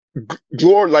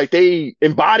 glory, like they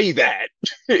embody that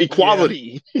yeah.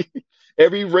 equality.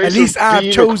 Every At race or least I've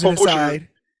being or chosen a culture. side.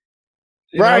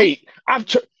 You know. Right.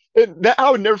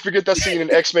 I would never forget that scene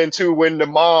in X-Men 2 when the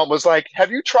mom was like,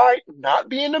 "Have you tried not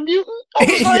being a mutant?" I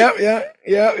was like, Yep, yep,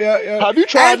 yep, yep, yep. "Have you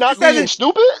And tried not just as being a,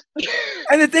 stupid?"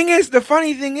 and the thing is, the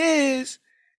funny thing is,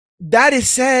 that is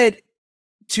said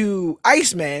to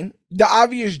Iceman. The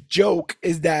obvious joke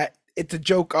is that it's a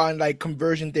joke on like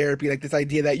conversion therapy, like this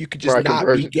idea that you could just Right,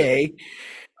 not be conversion therapy. gay.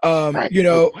 Right. You Like,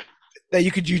 know, what? that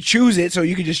you choose it, so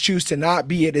you could just choose to not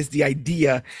be it is the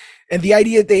idea. And the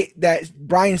idea that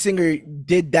Bryan Singer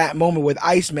did that moment with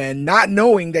Iceman, not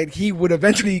knowing that he would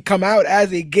eventually come out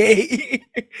as a gay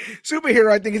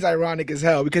superhero, I think is ironic as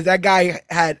hell because that guy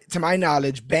had, to my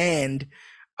knowledge, banned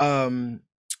um,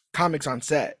 comics on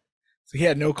set. So he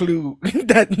had no clue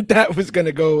that was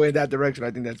gonna go in that direction.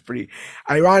 I think that's pretty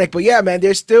ironic. But yeah, man,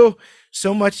 there's still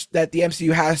so much that the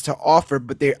MCU has to offer,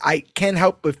 but they I can't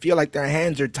help but feel like their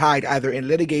hands are tied either in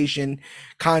litigation,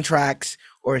 contracts,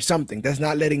 or something that's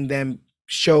not letting them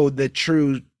show the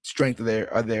true strength of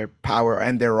their power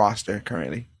and their roster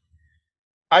currently.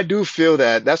 I do feel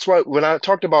that. That's why when I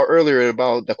talked about earlier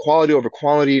about the quality over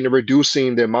quantity and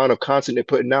reducing the amount of content they're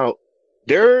putting out,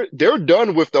 they're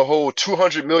done with the whole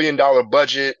 $200 million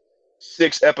budget,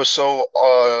 6 episode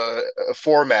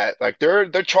format. Like they're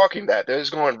chalking that. They're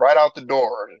just going right out the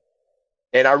door.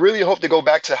 And I really hope to go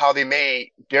back to how they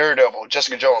made Daredevil,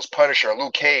 Jessica Jones, Punisher,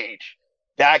 Luke Cage.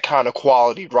 That kind of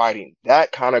quality writing,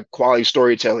 that kind of quality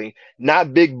storytelling,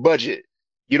 not big budget.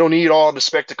 You don't need all the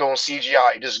spectacle and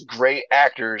CGI, just great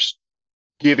actors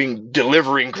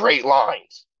delivering great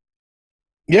lines.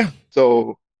 Yeah,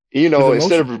 So, with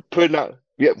instead emotion. of putting out,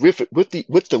 yeah, with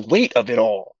the weight of it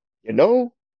all, you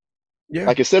know? Yeah,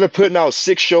 Like instead of putting out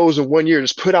 6 shows in one year,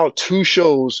 just put out 2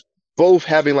 shows, both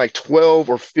having like 12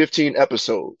 or 15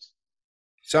 episodes.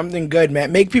 something good,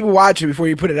 man. Make people watch it before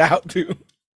you put it out too,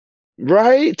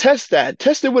 Right? Test that.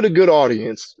 Test it with a good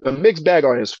audience, a mixed bag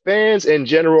audience, fans and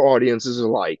general audiences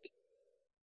alike.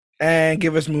 and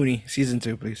give us Mooney season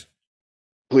 2, please,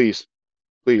 Please,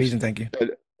 please, please. and thank you. Uh,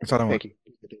 That's all I want. Thank you.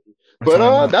 That's But all I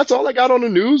want. that's all I got on the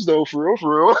news though, for real,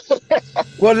 for real.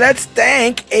 Well, let's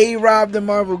thank A Rob the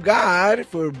Marvel God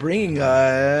for bringing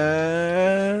us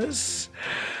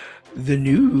the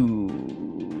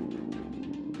news.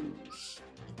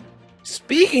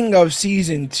 Speaking of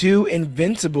season 2,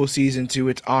 Invincible season 2,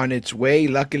 it's on its way.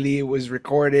 Luckily, it was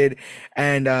recorded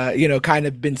and kind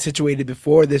of been situated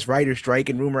before this writer strike.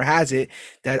 And rumor has it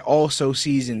that also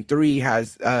season 3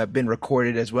 has been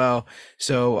recorded as well.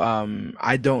 So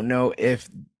I don't know if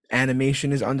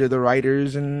animation is under the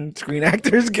Writers and Screen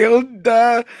Actors Guild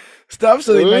stuff,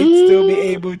 so they might still be Uh,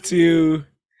 able to.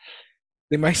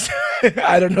 They might.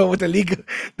 I don't know what the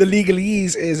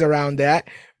legalese is around that,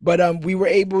 but we were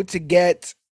able to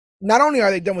get. Not only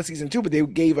are they done with season 2, but they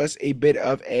gave us a bit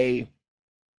of a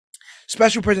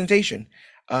special presentation,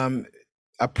 um,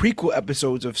 a prequel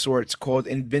episodes of sorts called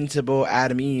Invincible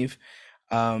Adam Eve.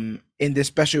 In this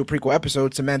special prequel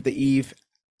episode,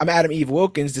 Adam Eve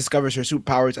Wilkins discovers her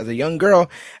superpowers as a young girl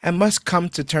and must come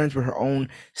to terms with her own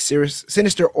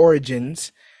sinister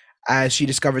origins as she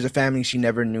discovers a family she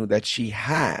never knew that she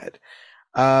had.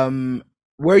 Um,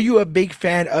 were you a big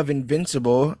fan of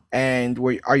Invincible, and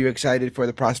are you excited for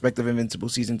the prospect of Invincible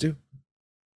season 2?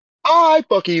 I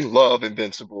fucking love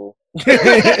Invincible.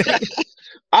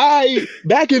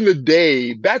 Back in the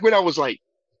day, back when I was like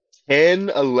 10,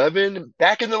 11,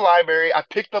 back in the library, I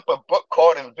picked up a book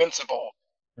called Invincible.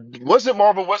 It wasn't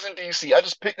Marvel, wasn't DC. I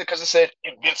just picked it because it said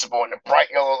Invincible in the bright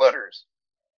yellow letters.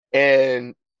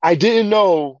 And I didn't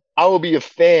know I would be a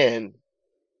fan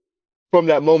from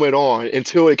that moment on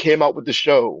until it came out with the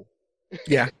show.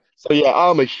 Yeah, So yeah,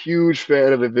 I'm a huge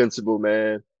fan of Invincible,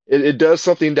 man. It does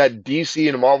something that DC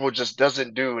and Marvel just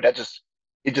doesn't do. It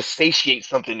just satiates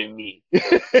something in me.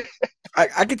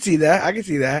 I could see that. I could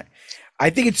see that. I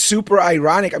think it's super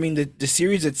ironic. I mean, the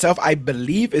series itself, I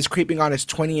believe, is creeping on its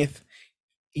 20th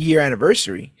year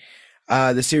anniversary.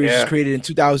 The series was Yeah. created in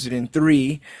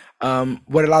 2003.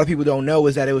 What a lot of people don't know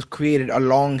is that it was created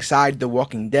alongside The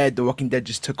Walking Dead. The Walking Dead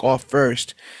just took off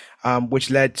first, which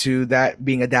led to that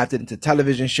being adapted into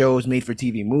television shows, made for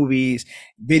TV movies,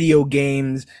 video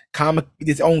games, comic,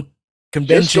 its own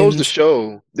Just goes to conventions.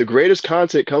 show the greatest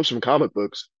content comes from comic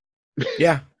books.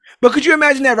 Yeah. But could you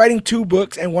imagine that writing two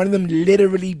books and one of them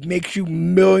literally makes you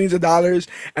millions of dollars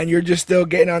and you're just still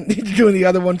getting on doing the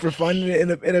other one for fun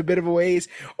in a bit of a ways,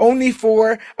 only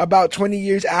for about 20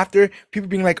 years after people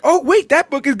being like, "Oh, wait, that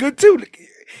book is good too.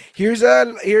 Here's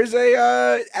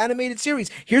a animated series.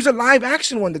 Here's a live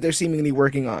action one that they're seemingly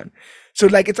working on." So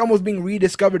like it's almost being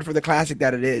rediscovered for the classic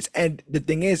that it is. And the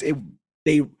thing is, it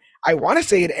they I want to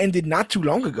say it ended not too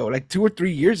long ago, like 2 or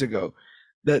 3 years ago,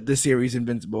 the series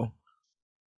Invincible.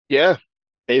 Yeah,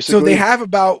 So they basically. have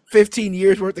about 15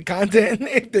 years worth of content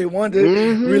if they want to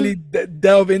Hmm. really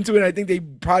delve into it. I think they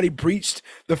probably breached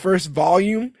the first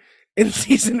volume in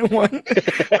season one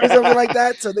or something like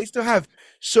that. So they still have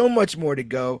so much more to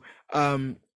go.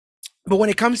 But when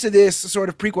it comes to this sort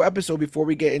of prequel episode, before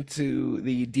we get into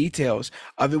the details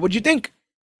of it, what'd you think?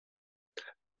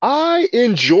 I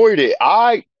enjoyed it.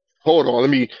 I hold on, let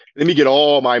me get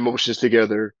all my emotions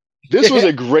together. This was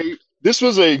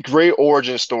a great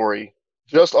origin story,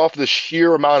 just off the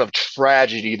sheer amount of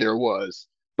tragedy there was.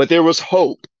 But there was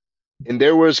hope and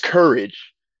there was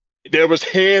courage. There was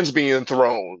hands being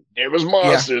thrown. There was Yeah,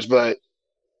 monsters, but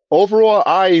overall,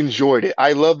 I enjoyed it.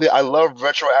 I loved it. I love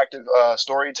retroactive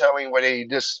storytelling where they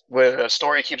just where a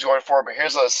story keeps going forward, but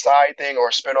here's a side thing or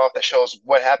a spinoff that shows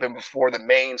what happened before the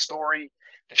main story.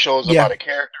 That shows yeah, about a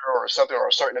character or something or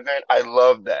a certain event. I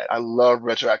love that. I love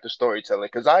retroactive storytelling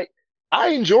because I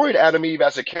enjoyed Adam Eve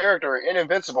as a character in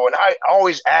Invincible, and I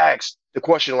always asked the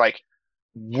question like,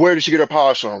 where did she get her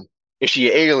powers from? Is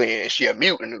she an alien? Is she a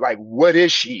mutant? Like, what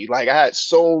is she? Like, I had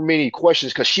so many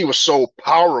questions because she was so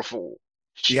powerful.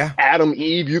 yeah, Adam,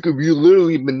 Eve, you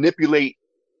literally manipulate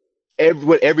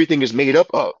what everything is made up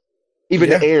of, even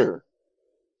the yeah. air.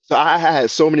 So I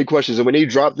had so many questions, and when they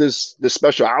dropped this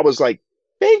special, I was like,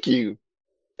 thank you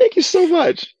so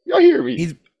much. Y'all hear me?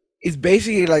 He's he's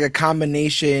basically like a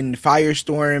combination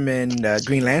Firestorm and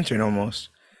Green Lantern almost.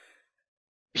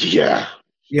 Yeah.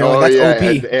 And Oh that's yeah, it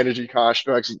had OP. the energy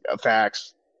constructs,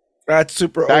 facts, That's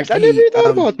super facts. I never OP. even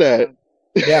thought about that.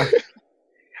 Yeah.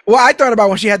 Well, I thought about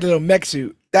when she had the little mech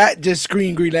suit. That just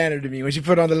screamed Green Lantern to me when she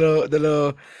put on the The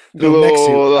little mech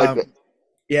suit. little like the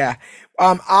Yeah.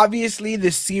 Obviously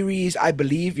the series, I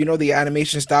believe, the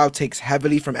animation style takes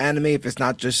heavily from anime if it's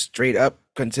not just straight up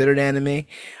considered anime.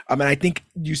 And I think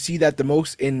you see that the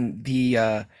most in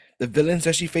the villains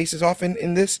that she faces off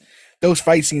in this. Those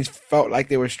fight scenes felt like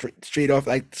they were straight off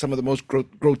like some of the most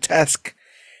grotesque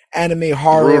anime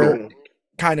horror brutal.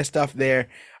 kind of stuff there.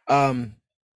 Um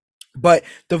but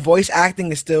the voice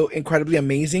acting is still incredibly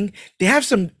amazing. They have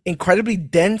some incredibly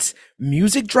dense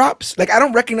music drops. Like I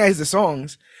don't recognize the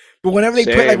songs, but whenever they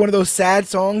put like Same. one of those sad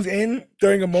songs in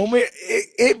during a moment,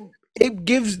 it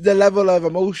gives the level of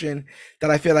emotion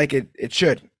that I feel like it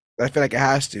should. That I feel like it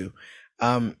has to.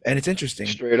 And it's interesting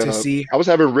Straight to up. see. I was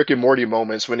having Rick and Morty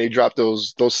moments when they dropped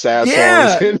those sad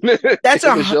songs Yeah, that's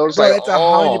in the show. It's bro. like, That's a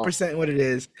hundred oh, percent what it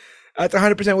is. That's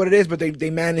 100% what it is. But they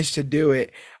managed to do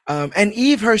it. And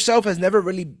Eve herself has never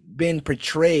really been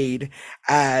portrayed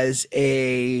as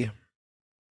a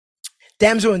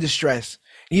damsel in distress,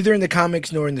 neither in the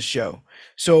comics nor in the show.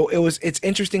 So it's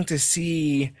interesting to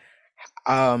see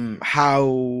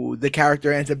how the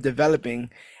character ends up developing,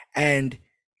 and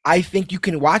I think you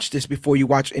can watch this before you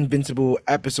watch Invincible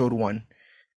episode one,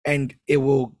 and it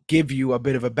will give you a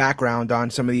bit of a background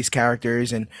on some of these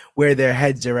characters and where their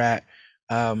heads are at.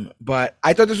 But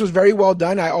I thought this was very well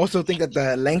done. I also think that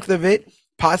the length of it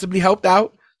possibly helped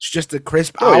out. It's just a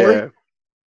crisp oh hour. yeah.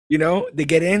 They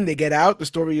get in, they get out. The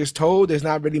story is told. There's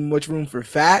not really much room for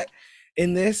fat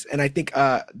in this, and I think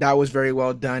that was very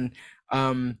well done.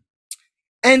 Um,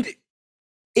 and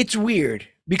it's weird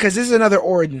because this is another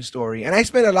origin story, and I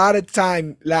spent a lot of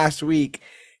time last week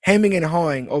hemming and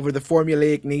hawing over the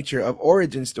formulaic nature of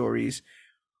origin stories,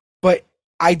 but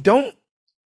I don't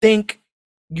think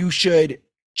you should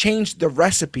change the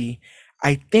recipe.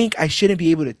 I think I shouldn't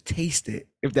be able to taste it,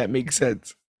 if that makes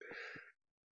sense.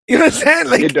 You know what I'm saying?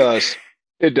 It Like, does.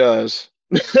 It does.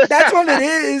 that's all it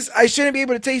is. I shouldn't be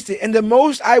able to taste it. And the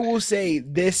most I will say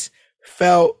this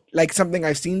felt like something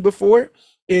I've seen before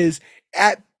is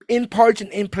at in parts and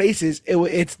in places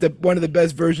it's the one of the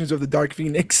best versions of the Dark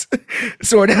Phoenix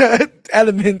sort of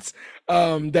elements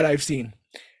that I've seen.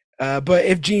 But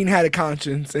if Gene had a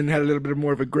conscience and had a little bit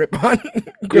more of a grip on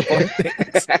grip on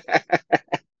things.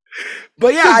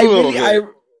 But yeah, Just a little bit.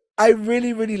 I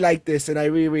really really like this, and I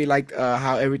really really liked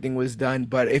how everything was done.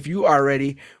 But if you are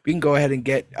ready, we can go ahead and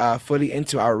get fully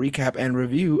into our recap and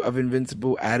review of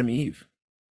Invincible Adam Eve.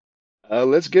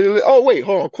 Let's get it. Oh, wait,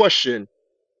 hold on. Question.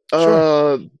 Sure.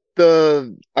 Uh,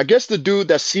 I guess the dude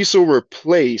that Cecil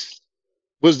replaced,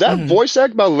 was that Hmm. voice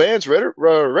act by Lance Reddick?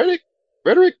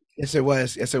 Reddick? Yes, it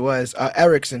was. Yes, it was.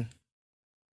 Erickson.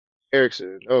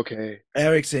 Erickson. Okay.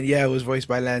 Erickson. Yeah, it was voiced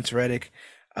by Lance Reddick.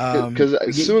 Because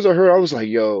as soon Y- as I heard, I was like,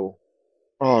 yo,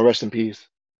 oh, rest in peace.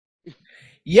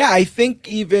 yeah, I think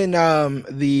even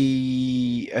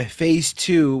the Phase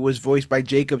Two was voiced by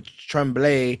Jacob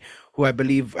Tremblay, who I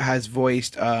believe has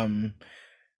voiced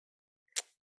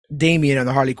Damien on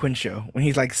the Harley Quinn show when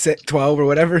he's like 12 or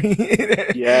whatever.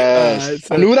 Yes.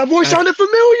 I So knew that voice uh, sounded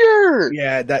familiar.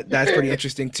 yeah, that's pretty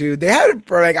interesting too. They had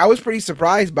for like I was pretty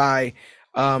surprised by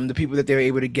the people that they were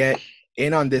able to get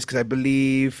in on this because I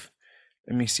believe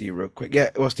let me see real quick.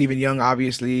 Yeah, well, Stephen Young,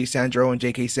 obviously, Sandro and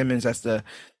J.K. Simmons. That's the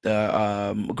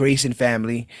Grayson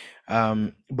family.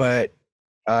 But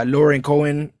Lauren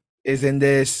Cohen is in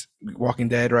this. Walking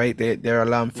Dead, right? They're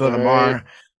alum. Phil Right. Lamar,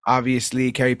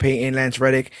 obviously. Carrie Payton, Lance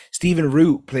Reddick. Stephen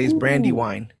Root plays Ooh.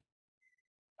 Brandywine.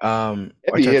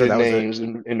 Heavy Which I thought hitter that was a names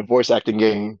in the voice acting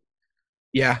game.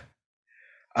 yeah.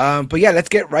 But yeah, let's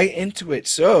get right into it.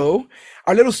 So,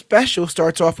 our little special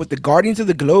starts off with the Guardians of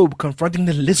the Globe confronting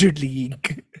the Lizard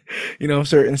League.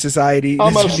 Certain society,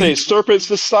 I'm about to Lizard say League. Serpent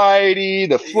Society,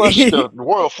 the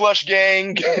Royal Flush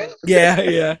Gang. Yeah,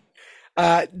 yeah.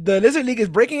 The Lizard League is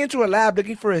breaking into a lab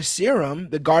looking for a serum.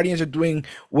 The Guardians are doing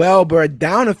well, but are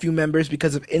down a few members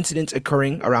because of incidents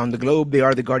occurring around the globe. They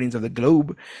are the Guardians of the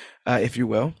Globe, if you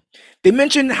will. They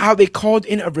mention how they called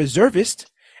in a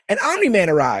reservist, and Omni Man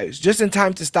arrives just in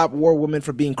time to stop War Woman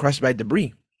from being crushed by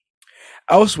debris.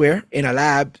 Elsewhere, in a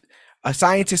lab, a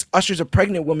scientist ushers a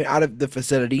pregnant woman out of the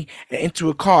facility and into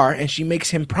a car, and she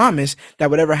makes him promise that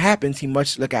whatever happens, he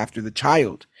must look after the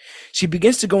child. She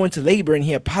begins to go into labor, and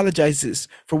he apologizes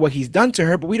for what he's done to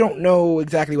her, but we don't know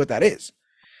exactly what that is.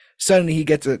 Suddenly, he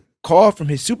gets a call from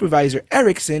his supervisor,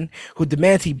 Erickson, who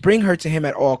demands he bring her to him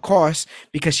at all costs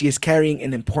because she is carrying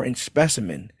an important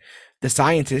specimen. The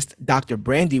scientist, Dr.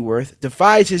 Brandyworth,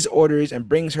 defies his orders and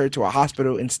brings her to a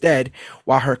hospital instead,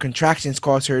 while her contractions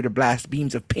cause her to blast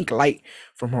beams of pink light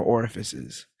from her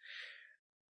orifices.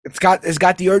 It's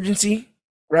got the urgency,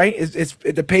 right?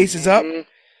 The pace is up. Mhm.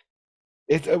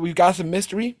 We've got some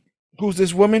mystery. Who's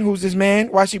this woman? Who's this man?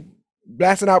 Why is she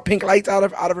blasting out pink lights out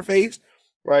of her face?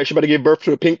 Right, she about to give birth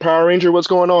to a pink Power Ranger. What's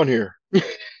going on here?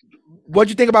 What'd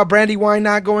you think about Brandywine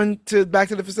not going to back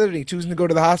to the facility, choosing to go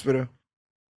to the hospital?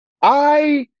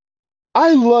 I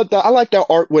I love that. I like that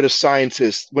art with a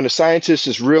scientist when a scientist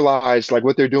just realize like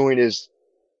what they're doing is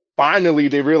finally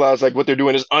they realize like what they're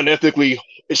doing is unethically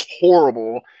is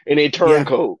horrible and they turn Yeah,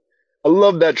 coat. I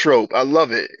love that trope. I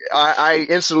love it. I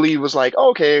instantly was like,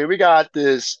 okay, we got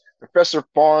this Professor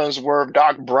Farnsworth,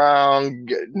 Doc Brown,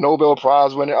 Nobel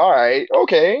Prize winner. All right,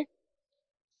 okay.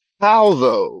 How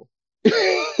though?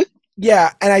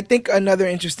 yeah, and I think another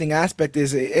interesting aspect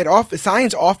is it often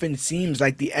science often seems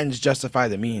like the ends justify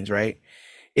the means, right?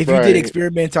 If you did Right,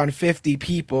 experiments on 50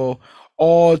 people,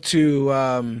 all to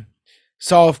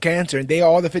solve cancer, and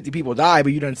all the 50 people die,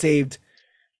 but you done saved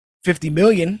 50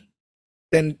 million,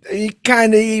 then it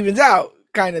kind of evens out,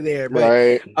 kind of there. But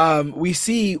right. we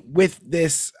see with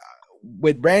this,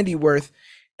 with Brandyworth,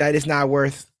 that it's not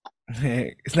worth.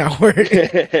 It's not worth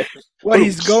what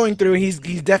he's Oops. going through. He's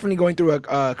definitely going through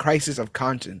a crisis of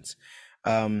conscience.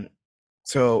 Um,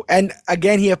 so, and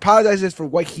again, he apologizes for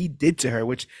what he did to her,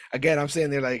 which again, I'm saying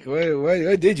they're like,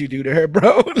 what did you do to her,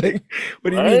 bro? Like,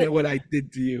 what do you mean Right. that what I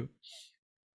did to you?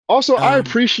 Also, I Um,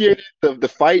 appreciated the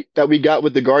fight that we got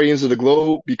with the Guardians of the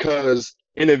Globe because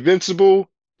in Invincible,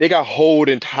 they got holed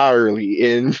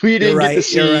entirely, and we you're didn't get to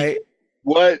right. You're see right.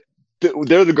 what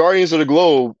they're the Guardians of the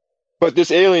Globe, but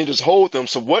this alien just hold them.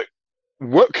 So what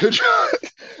could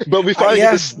but we finally get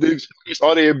Yeah, this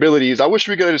all their abilities. I wish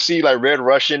we could see like Red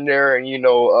Rush in there and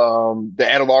the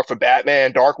analog for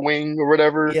Batman, Darkwing or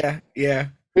whatever. yeah, yeah.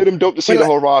 It'd been dope to see But the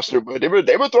whole roster, but they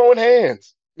were throwing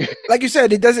hands. like you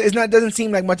said, it doesn't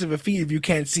seem like much of a feat if you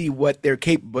can't see what they're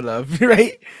capable of,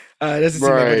 right? It doesn't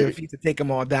seem like much of a Right. feat to take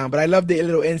them all down. But I love the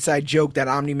little inside joke that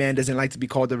Omni Man doesn't like to be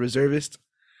called a reservist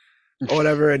or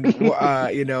whatever, and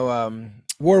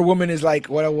War Woman is like,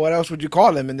 what else would you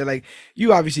call him? And they're like,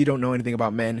 you obviously don't know anything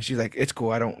about men. And she's like, it's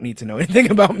cool, I don't need to know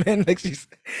anything about men. Like she's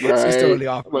Right. totally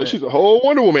off of But it. she's a whole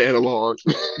Wonder Woman analog.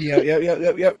 Yeah, yep, yep,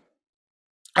 yep, yep.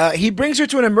 He brings her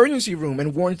to an emergency room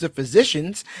and warns the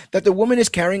physicians that the woman is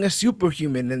carrying a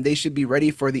superhuman and they should be ready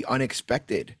for the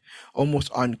unexpected.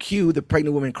 Almost on cue, the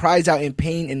pregnant woman cries out in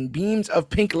pain, and beams of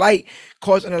pink light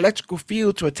cause an electrical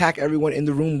field to attack everyone in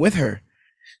the room with her.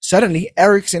 Suddenly,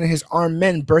 Erickson and his armed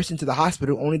men burst into the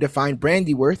hospital only to find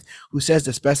Brandyworth, who says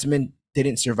the specimen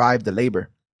didn't survive the labor.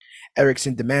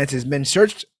 Erickson demands his men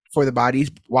search for the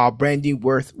bodies while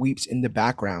Brandyworth weeps in the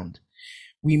background.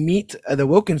 We meet the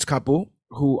Wilkins couple,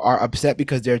 who are upset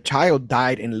because their child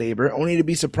died in labor, only to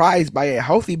be surprised by a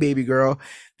healthy baby girl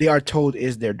they are told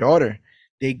is their daughter.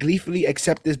 They gleefully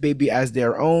accept this baby as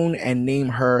their own and name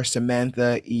her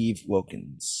Samantha Eve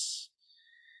Wilkins.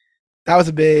 That was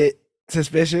a bit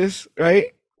suspicious,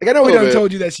 right? Like, I know A we little done bit.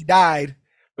 told you that she died,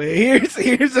 but here's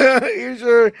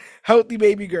your healthy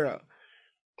baby girl.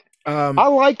 Um, I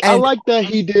and like that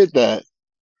he did that.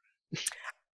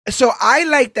 so I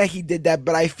like that he did that,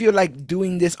 but I feel like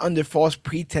doing this under false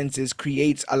pretenses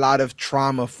creates a lot of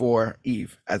trauma for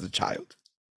Eve as a child.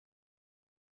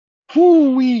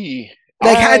 Whoo-wee.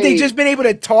 Like, had they just been able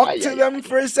to talk to them I.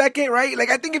 for a second, right?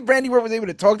 Like, I think if Brandy Ward was able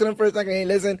to talk to them for a second, hey,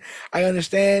 listen, I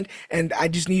understand, and I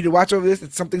just need to watch over this.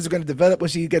 That something's going to develop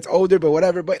when she gets older, but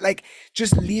whatever. But like,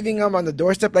 just leaving them on the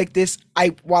doorstep like this,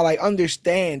 while I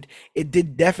understand, it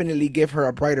did definitely give her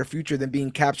a brighter future than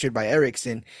being captured by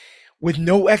Erickson. With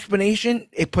no explanation,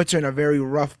 it puts her in a very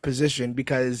rough position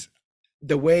because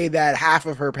the way that half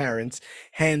of her parents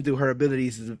handle her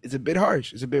abilities is a bit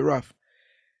harsh. It's a bit rough,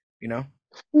 you know?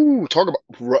 Ooh, talk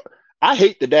about. I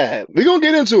hate the dad. We're gonna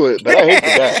get into it, but I hate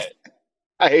the dad.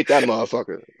 I hate that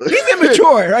motherfucker. He's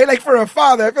immature, right? Like for a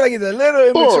father, I feel like he's a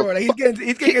little Poor immature. Like he's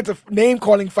getting into name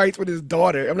calling fights with his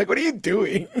daughter. I'm like, what are you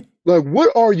doing? Like,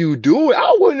 what are you doing?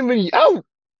 I wouldn't even.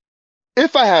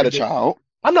 If I had a Ridiculous. child,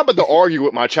 I'm not about to argue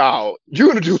with my child. You're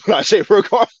gonna do what I say,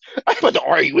 regardless. I'm about to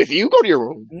argue with you. Go to your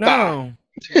room. Bye. No,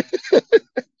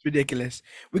 it's ridiculous.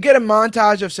 We get a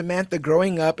montage of Samantha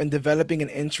growing up and developing an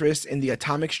interest in the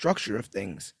atomic structure of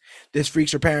things. This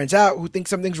freaks her parents out, who think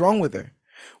something's wrong with her.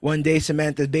 One day,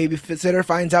 Samantha's babysitter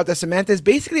finds out that Samantha is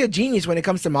basically a genius when it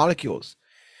comes to molecules.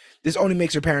 This only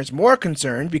makes her parents more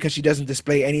concerned because she doesn't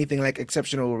display anything like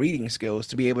exceptional reading skills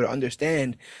to be able to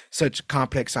understand such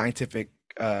complex scientific,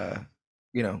 uh,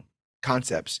 you know,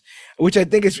 concepts, which I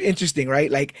think is interesting,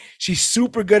 right? Like she's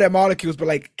super good at molecules, but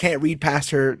like can't read past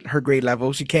her grade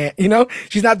level. She can't,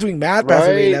 she's not doing math past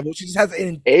her grade Right? level. She just has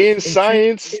an A in intri-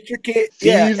 science, intricate,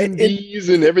 yeah, C's and D's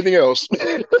and everything else.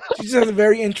 she just has a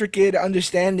very intricate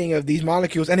understanding of these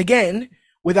molecules. And again,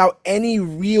 without any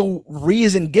real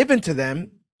reason given to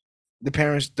them, the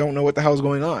parents don't know what the hell's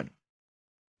going on.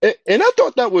 And I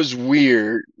thought that was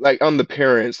weird, like on the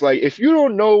parents. Like, if you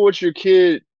don't know what your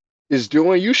kid is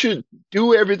doing, you should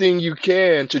do everything you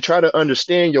can to try to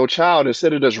understand your child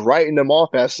instead of just writing them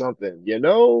off as something, you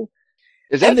know?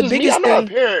 Is And that the just me? biggest I'm not a thing,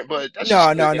 parent, but that's no,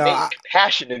 just the no, no. innate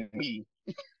compassion in me.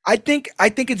 I think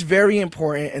it's very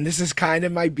important, and this is kind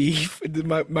of my beef,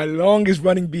 my longest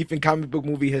running beef in comic book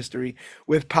movie history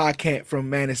with Pa Kent from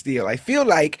Man of Steel. I feel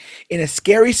like in a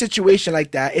scary situation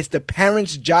like that, it's the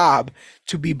parent's job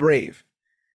to be brave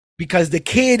because the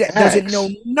kid doesn't know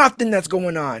Facts. nothing that's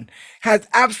going on, has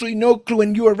absolutely no clue,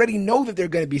 and you already know that they're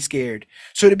going to be scared.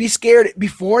 So to be scared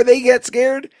before they get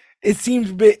scared, it seems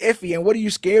a bit iffy. And what are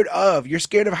you scared of? You're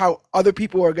scared of how other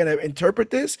people are going to interpret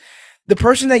this. The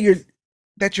person that you're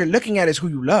looking at is who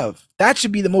you love. That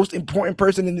should be the most important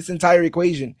person in this entire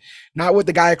equation, not what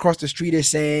the guy across the street is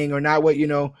saying, or not what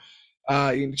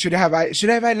should have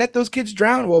I let those kids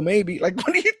drown? Well, maybe. Like,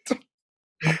 what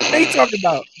are you talking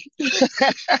about?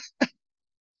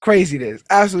 Craziness,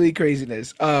 absolutely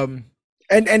craziness.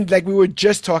 And like we were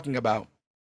just talking about,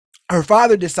 her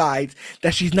father decides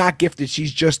that she's not gifted,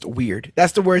 she's just weird.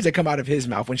 That's the words that come out of his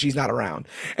mouth when she's not around,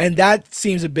 and that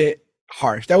seems a bit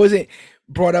harsh. That wasn't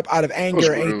brought up out of It was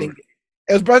anger or anything. rude.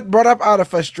 It was brought up out of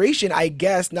frustration, I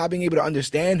guess, not being able to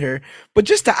understand her. But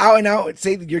just to out and out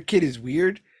say that your kid is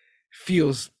weird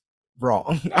feels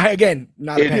wrong. Again,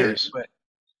 not a It parent, is.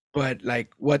 but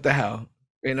like, what the hell?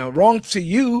 Wrong to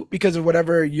you because of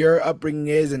whatever your upbringing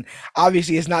is, and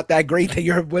obviously it's not that great that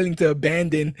you're willing to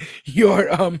abandon your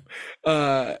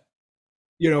uh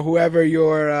whoever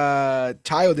your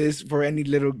child is for any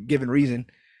little given reason.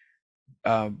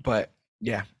 But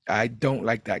yeah, I don't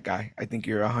like that guy. I think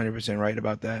you're 100% right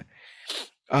about that.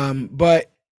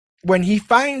 But when he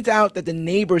finds out that the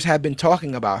neighbors have been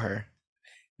talking about her,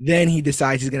 then he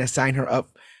decides he's going to sign her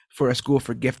up for a school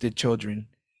for gifted children,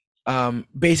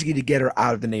 basically to get her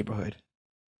out of the neighborhood,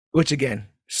 which again,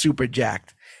 super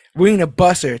jacked. We're going to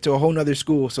bus her to a whole nother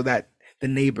school so that the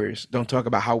neighbors don't talk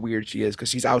about how weird she is because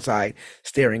she's outside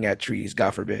staring at trees,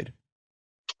 God forbid.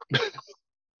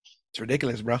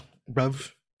 ridiculous, bro.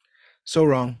 Bruv. So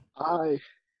wrong. I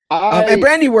And I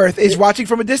Brandyworth is it, watching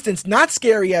from a distance, not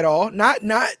scary at all, not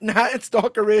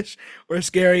stalkerish or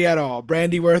scary at all.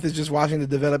 Brandyworth is just watching the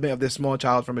development of this small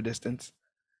child from a distance.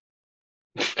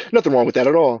 nothing wrong with that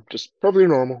at all. Just perfectly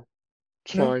normal.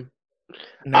 It's No, fine.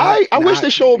 not I wish not they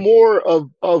showed more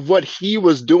of what he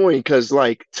was doing because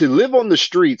like to live on the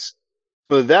streets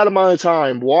for that amount of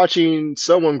time, watching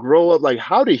someone grow up, like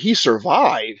how did he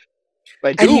survive?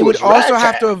 Like and he dude would was also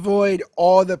have to ragtag. avoid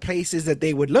all the places that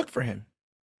they would look for him.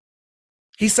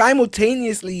 He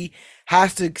simultaneously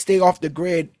has to stay off the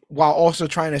grid while also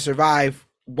trying to survive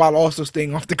while also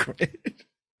staying off the grid.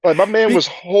 Like my man was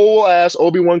whole ass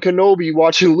Obi-Wan Kenobi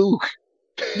watching Luke.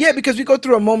 Yeah, because we go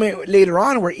through a moment later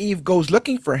on where Eve goes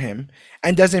looking for him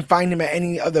and doesn't find him at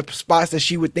any other spots that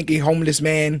she would think a homeless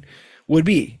man would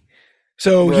be.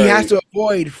 So he has Right. to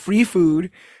avoid free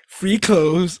food, free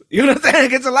clothes. You know what I'm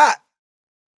saying? It's a lot.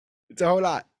 It's a whole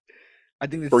lot. I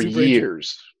think it's For super interesting.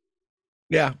 years.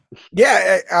 Yeah.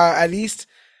 Yeah.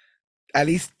 At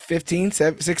least 15,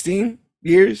 16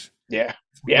 years. Yeah.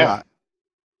 It's a Yeah. lot.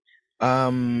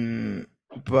 Um,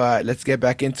 but let's get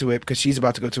back into it because she's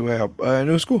about to go to a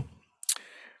new school.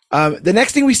 The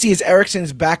next thing we see is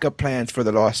Erickson's backup plans for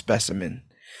the lost specimen.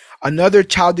 Another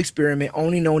child experiment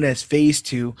only known as Phase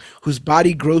 2, whose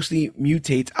body grossly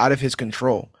mutates out of his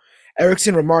control.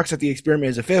 Erickson remarks that the experiment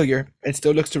is a failure and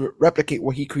still looks to replicate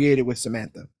what he created with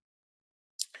Samantha.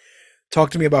 Talk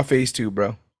to me about Phase 2,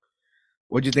 bro.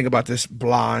 What do you think about this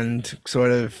blonde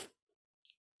sort of?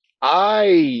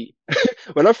 I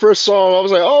when I first saw him, I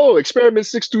was like, oh, experiment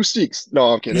 626.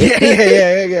 No, I'm kidding.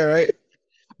 Right?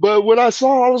 But when I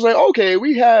saw, I was like, okay,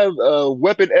 we have a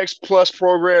Weapon X Plus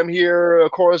program here.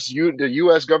 Of course, the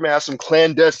U.S. government has some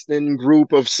clandestine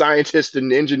group of scientists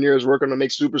and engineers working to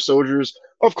make super soldiers.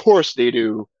 Of course they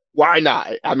do. Why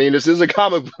not? I mean, this is a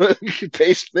comic book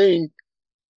based thing.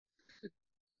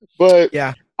 But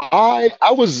Yeah. I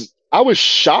was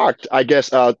shocked, I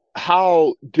guess,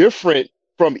 how different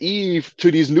from Eve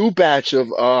to these new batch of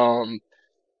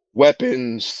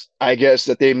weapons, I guess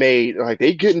that they made. Like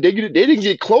they didn't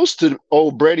get close to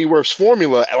old Brady Worth's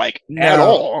formula like at No.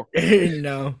 all.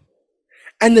 No.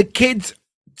 And the kids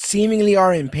seemingly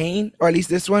are in pain, or at least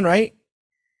this one, right?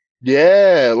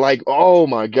 Yeah, like oh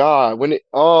my God,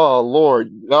 oh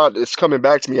Lord, God, it's coming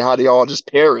back to me how they all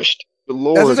just perished. The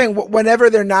That's what I'm Lord, saying.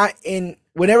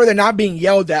 Whenever they're not being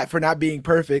yelled at for not being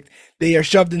perfect, they are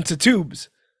shoved into tubes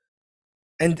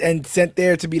and sent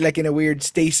there to be like in a weird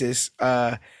stasis.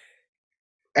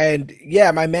 And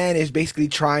yeah, my man is basically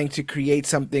trying to create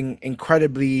something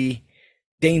incredibly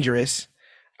dangerous,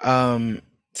 um,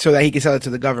 so that he can sell it to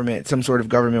the government, some sort of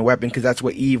government weapon, because that's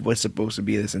what Eve was supposed to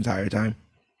be this entire time.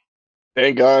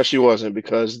 thank God she wasn't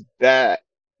because that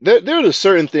there are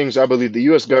certain things I believe the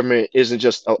U.S. government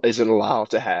isn't allowed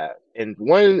to have, and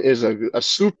one is a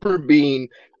super being.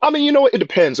 I mean, you know what? It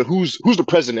depends on who's the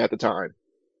president at the time.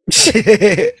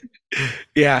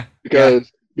 Yeah, yeah,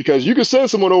 Because you can send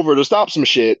someone over to stop some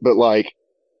shit, but like,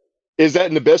 is that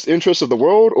in the best interest of the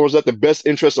world or is that the best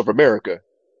interest of America?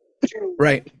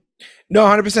 right. No,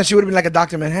 100%. She would have been like a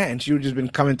Doctor Manhattan. She would have just been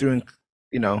coming through and,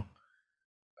 you know,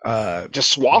 uh,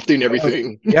 Just swafting blowing,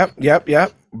 everything. yep,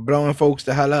 blowing folks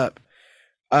the hell up.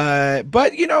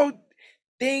 But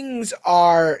things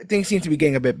seem to be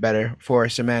getting a bit better for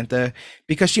Samantha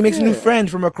because she makes a new Yeah. friend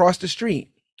from across the street,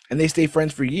 and they stay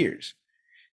friends for years.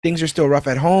 Things are still rough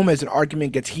at home as an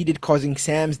argument gets heated, causing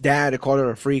Sam's dad to call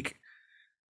her a freak.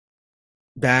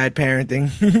 Bad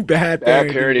parenting, bad Bad parenting,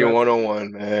 parenting bro.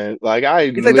 101, man. Like,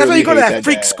 I He's like, that's why you literally go to hate that that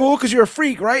freak dad. school because you're a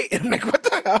freak, right? And I'm like, what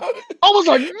the hell? I was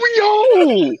like, yo, I'm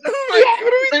yo. like,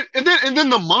 what are we? And then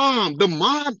the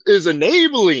mom is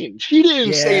enabling. She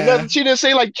didn't say nothing. Yeah, She didn't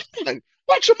say, like, "John,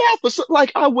 watch your mouth."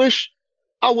 Like, I wish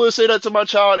I would say that to my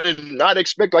child and not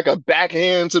expect like a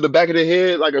backhand to the back of the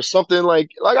head, like or something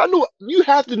like I knew you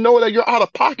have to know that you're out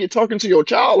of pocket talking to your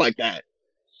child like that.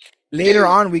 later And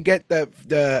on we get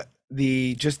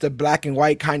the just the black and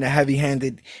white kind of heavy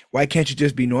handed. Why can't you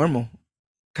just be normal?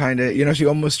 Kind of, she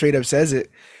almost straight up says it,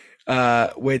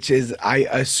 which is, I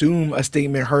assume, a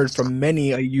statement heard from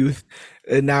many a youth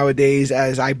nowadays,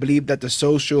 as I believe that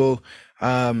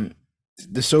um,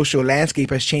 the social landscape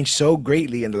has changed so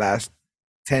greatly in the last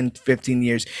 10, 15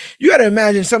 years. You got to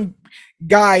imagine some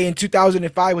guy in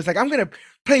 2005 was like, I'm going to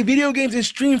play video games and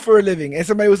stream for a living. And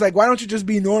somebody was like, why don't you just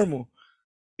be normal?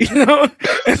 You know,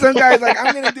 and some guys like,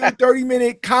 I'm gonna do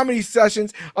 30-minute comedy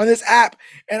sessions on this app,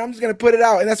 and I'm just gonna put it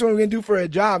out, and that's what we're gonna do for a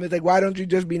job. It's like, why don't you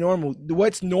just be normal?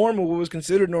 What's normal? What was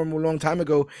considered normal a long time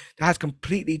ago that has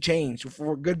completely changed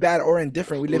for good, bad, or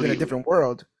indifferent. We live in a completely. different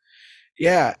world,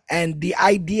 Yeah, and the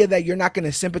idea that you're not going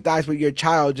to sympathize with your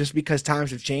child just because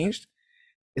times have changed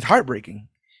is heartbreaking,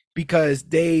 because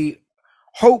they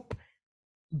hope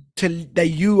to that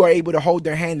you are able to hold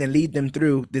their hand and lead them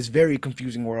through this very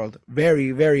confusing world,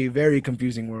 very, very, very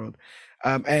confusing world.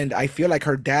 And I feel like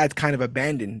her dad kind of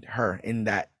abandoned her in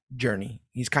that journey.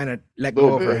 He's kind of A let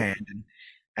little go of her bit. hand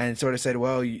and sort of said,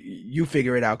 "Well, you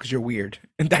figure it out because you're weird,"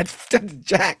 and that's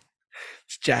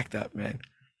it's jacked up, man.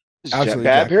 Absolutely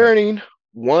Bad jacked up. parenting.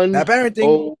 That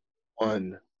parenting,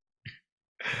 101.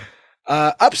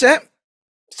 upset.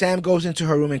 Sam goes into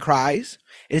her room and cries.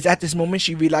 It is at this moment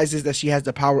she realizes that she has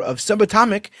the power of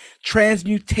subatomic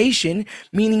transmutation,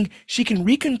 meaning she can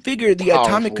reconfigure the atomic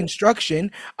Powerful.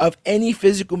 construction of any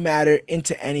physical matter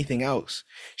into anything else.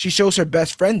 She shows her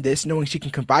best friend this, knowing she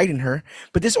can confide in her,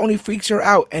 but this only freaks her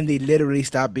out and they literally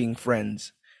stop being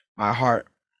friends. My heart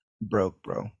broke,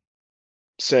 bro. My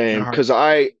Same.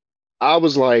 heart. I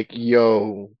was like,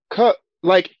 yo, cut.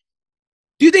 Like,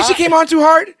 Do you think she I, came on too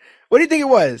hard? What do you think it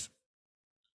was?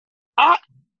 I,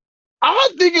 I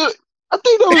think it, I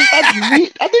think that's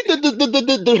weird. I think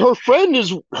that her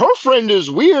friend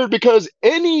is weird because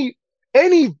any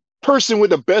person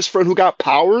with a best friend who got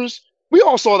powers, we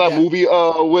all saw that Yeah. movie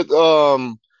with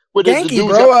the Ganky, dudes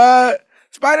bro. got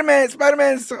Spider Man's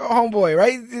homeboy,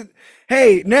 right?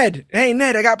 Hey Ned,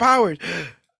 I got powers.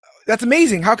 That's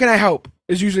amazing. How can I help?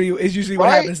 Is usually what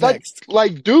right. happens next.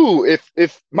 Dude,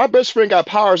 if my best friend got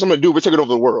powers, I'm gonna do. We're taking over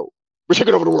the world. We're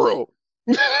taking over the world.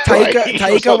 Taika Or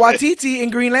Taika something. Waititi in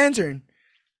Green Lantern.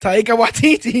 Taika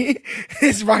Waititi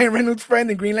is Ryan Reynolds' friend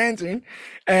in Green Lantern,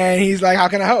 and he's like, "How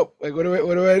can I help? Like, what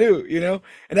do I do? You know?"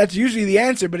 And that's usually the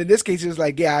answer. But in this case, it was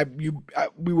like, "Yeah,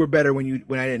 we were better when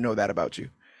I didn't know that about you,"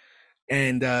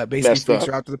 and basically Messed freaks up.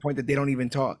 her out to the point that they don't even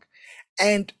talk.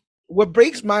 And what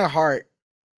breaks my heart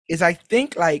is I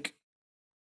think like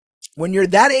when you're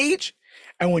that age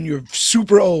and when you're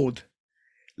super old,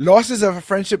 losses of a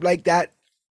friendship like that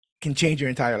can change your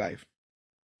entire life.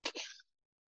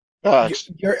 Facts.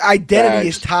 Your identity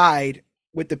is Facts. tied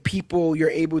with the people you're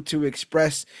able to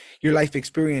express your life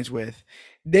experience with.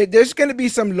 There's going to be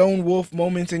some lone wolf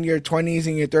moments in your 20s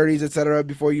and your 30s, etc.,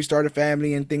 before you start a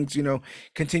family and things,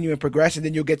 continue and progress. And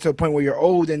then you'll get to a point where you're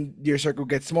old and your circle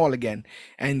gets small again.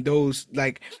 And those,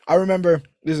 like, I remember,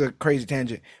 this is a crazy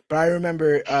tangent, but I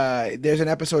remember there's an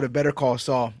episode of Better Call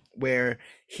Saul where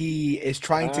he is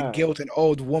trying to Ah, guilt an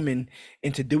old woman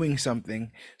into doing something.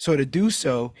 So to do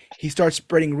so, he starts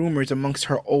spreading rumors amongst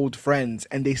her old friends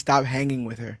and they stop hanging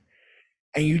with her.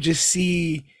 And you just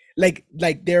see like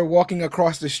they're walking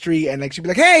across the street and like she'd be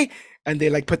like, "Hey," and they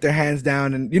like put their hands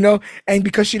down and and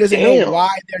because she doesn't know damn. why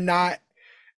they're not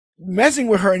messing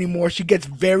with her anymore, she gets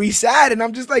very sad and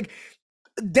I'm just like,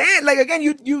 "Damn, like again,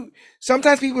 you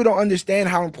sometimes people don't understand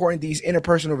how important these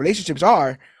interpersonal relationships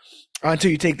are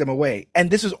until you take them away. And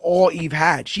this is all Eve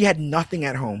had. She had nothing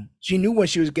at home. She knew what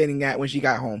she was getting at when she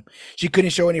got home. She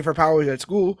couldn't show any of her powers at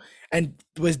school and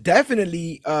was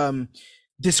definitely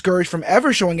discouraged from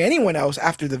ever showing anyone else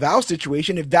after the Val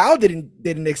situation. If Val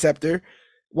didn't accept her,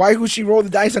 why would she roll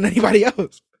the dice on anybody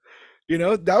else?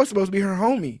 That was supposed to be her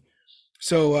homie.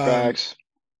 So Facts.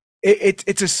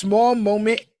 it's a small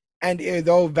moment, and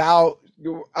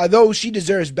although she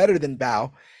deserves better than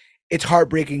Val, it's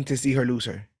heartbreaking to see her lose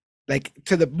her. Like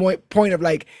to the point of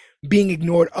like being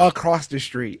ignored across the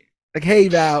street. Like, hey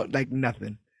Val, like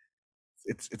nothing.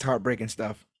 It's heartbreaking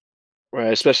stuff.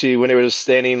 Right, especially when they were just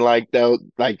standing like that,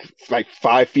 like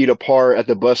 5 feet apart at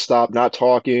the bus stop, not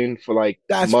talking for like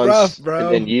That's rough, months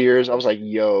and then bro. years. I was like,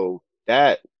 yo,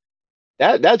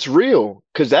 that's real.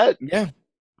 Cause Yeah,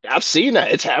 I've seen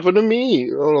that. It's happened to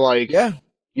me. Like yeah.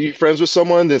 you friends with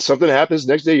someone, then something happens,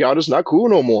 next day y'all just not cool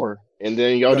no more. And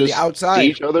then y'all You're on the just see outside.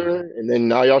 each other, and then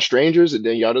now y'all strangers, and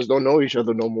then y'all just don't know each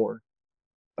other no more.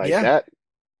 Like Yeah.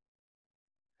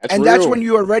 that's And that's when real.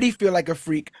 you already feel like a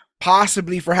freak,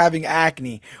 possibly for having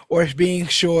acne or being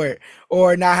short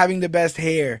or not having the best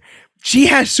hair. She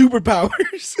has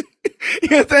superpowers. You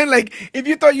know what I'm saying? Like, if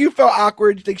you thought you felt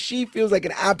awkward, like she feels like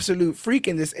an absolute freak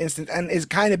in this instance, and is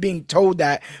kind of being told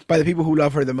that by the people who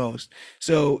love her the most.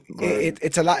 So Right.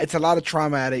 it's a lot. It's a lot of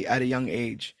trauma at a young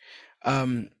age.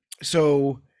 Um,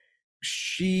 so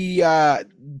she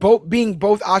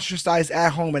both ostracized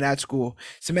at home and at school,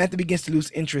 Samantha begins to lose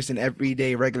interest in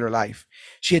everyday regular life.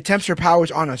 She attempts her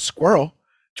powers on a squirrel,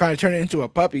 trying to turn it into a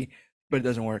puppy, but it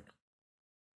doesn't work.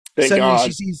 Thank Suddenly she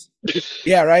God. sees,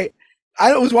 yeah, right.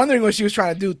 I was wondering what she was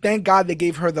trying to do. Thank God they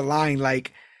gave her the line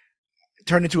like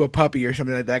turn into a puppy or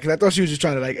something like that, because I thought she was just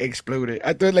trying to like explode it.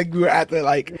 I thought like we were at the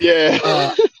like Yeah.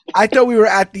 uh I thought we were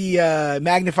at the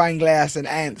magnifying glass and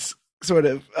ants sort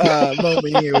of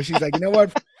moment here where she's like, you know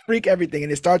what? freak everything,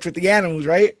 and it starts with the animals,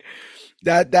 right?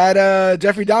 That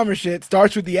Jeffrey Dahmer shit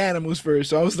starts with the animals first.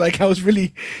 So I was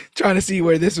really trying to see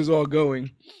where this was all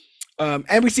going.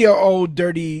 And we see our old,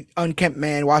 dirty, unkempt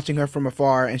man watching her from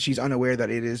afar, and she's unaware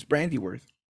that it is Brandyworth.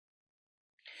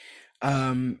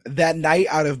 That night,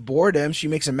 out of boredom, she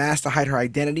makes a mask to hide her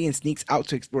identity and sneaks out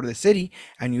to explore the city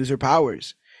and use her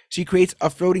powers. She creates a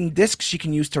floating disc she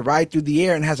can use to ride through the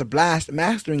air and has a blast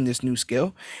mastering this new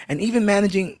skill, and even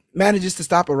manages to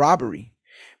stop a robbery.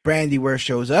 Brandyworth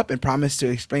shows up and promises to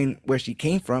explain where she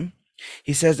came from.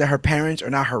 He says that her parents are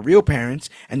not her real parents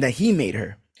and that he made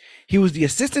her. He was the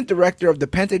assistant director of the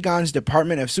Pentagon's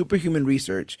Department of Superhuman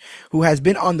Research, who has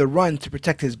been on the run to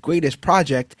protect his greatest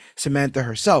project, Samantha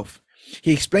herself.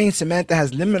 He explains Samantha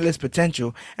has limitless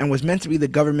potential and was meant to be the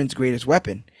government's greatest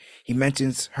weapon. He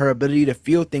mentions her ability to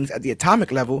feel things at the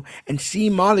atomic level and see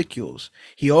molecules.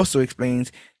 He also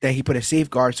explains that he put a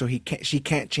safeguard so she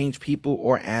can't change people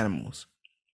or animals.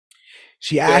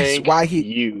 She asks Thank why he,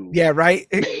 you. yeah, right,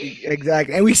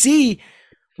 exactly. And we see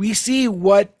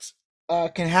what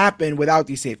can happen without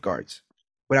these safeguards,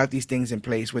 without these things in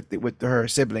place with her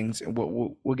siblings, and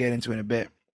we'll get into in a bit.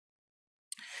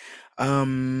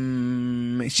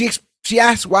 She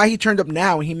asks why he turned up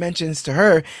now, and he mentions to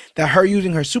her that her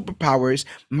using her superpowers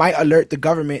might alert the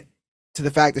government to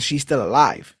the fact that she's still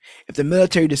alive. If the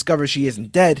military discovers she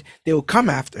isn't dead, they will come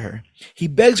after her. He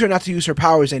begs her not to use her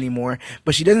powers anymore,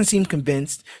 but she doesn't seem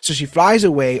convinced, so she flies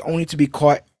away only to be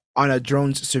caught on a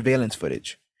drone's surveillance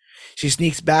footage. She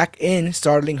sneaks back in,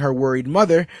 startling her worried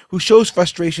mother, who shows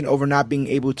frustration over not being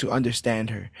able to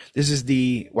understand her. This is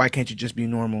the "why can't you just be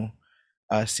normal"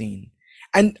 scene.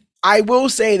 And I will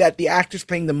say that the actress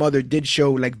playing the mother did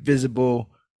show like visible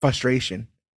frustration,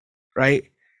 right?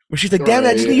 Where she's like, "Damn, I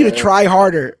Right, just need you to yeah. try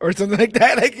harder," or something like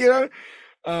that. Like,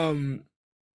 um,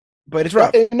 but it's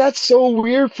rough. And that's so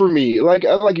weird for me.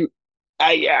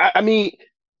 I mean,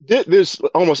 there's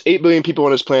almost 8 billion people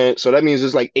on this planet, so that means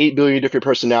there's like 8 billion different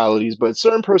personalities. But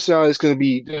certain personalities can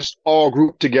be just all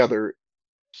grouped together.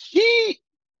 She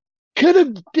could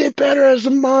have did better as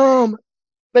a mom.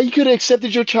 Like you could have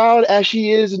accepted your child as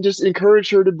she is and just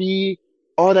encouraged her to be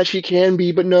all that she can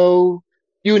be. But no,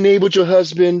 you enabled your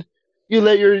husband. You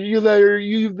let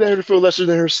her feel lesser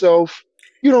than herself.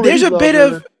 You don't There's really a love bit her.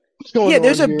 of What's going yeah. on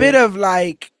here?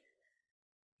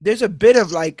 There's a bit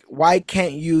of like, why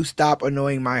can't you stop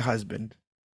annoying my husband?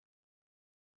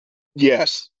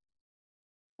 Yes.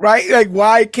 Right? Like,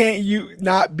 why can't you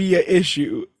not be an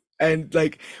issue? And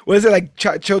like, what is it like?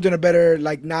 Children are better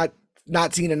like not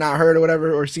seen and not heard, or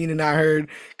whatever, or seen and not heard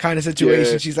kind of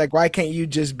situation. Yeah. She's like, why can't you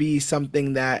just be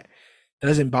something that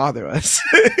doesn't bother us?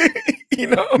 you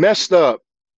know? Messed up.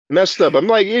 Messed up. I'm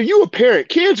like, if you a parent,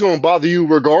 kids gonna bother you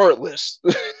regardless.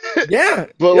 Yeah,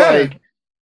 But yeah. like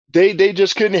they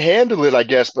just couldn't handle it, I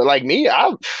guess. But like me,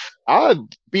 I'd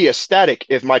be ecstatic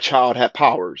if my child had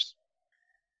powers.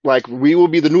 Like we will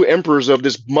be the new emperors of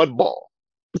this mud ball.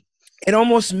 It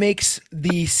almost makes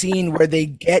the scene where they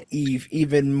get Eve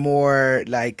even more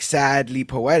like sadly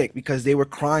poetic, because they were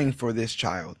crying for this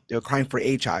child. They were crying for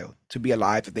a child to be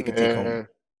alive that they could take home. Yeah.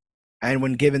 And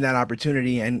when given that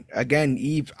opportunity, and again,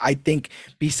 Eve, I think,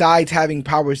 besides having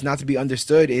powers not to be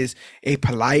understood, is a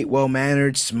polite,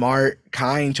 well-mannered, smart,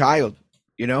 kind child.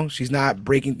 She's not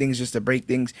breaking things just to break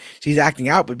things. She's acting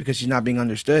out, but because she's not being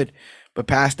understood. But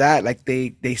past that, like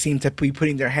they seem to be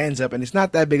putting their hands up, and it's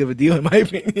not that big of a deal in my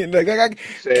opinion. Like I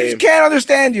just Same. can't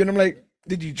understand you, and I'm like,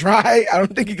 did you try? I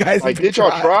don't think you guys Like, even did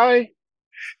y'all tried. try?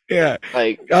 Yeah,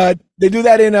 Like, they do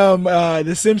that in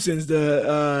The Simpsons.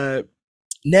 The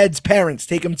Ned's parents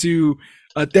take him to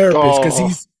a therapist because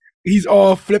oh, he's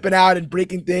all flipping out and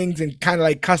breaking things and kind of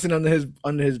like cussing under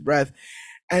his breath.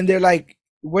 And they're like,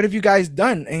 "What have you guys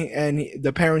done?" And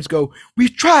the parents go,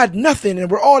 "We've tried nothing, and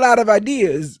we're all out of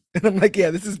ideas." And I'm like,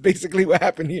 "Yeah, this is basically what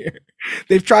happened here.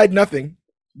 They've tried nothing,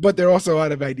 but they're also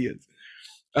out of ideas."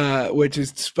 Which is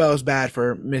spells bad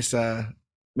for Miss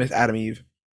Adam Eve.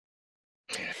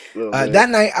 a little That bit.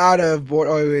 night out of board,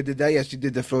 oh, wait, did that? Yeah, she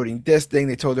did the floating disc thing.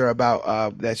 They told her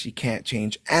about that she can't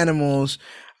change animals.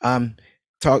 Um,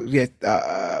 talk, yeah,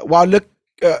 while look,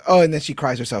 oh, and then she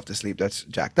cries herself to sleep. That's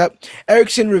jacked up.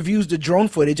 Erickson reviews the drone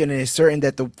footage and is certain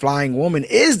that the flying woman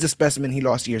is the specimen he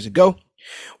lost years ago.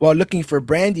 While looking for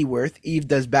Brandyworth, Eve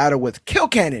does battle with Kill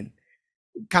Cannon.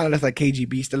 Kind of looks like KG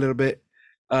Beast a little bit.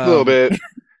 A little bit.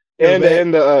 A little And bit.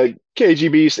 the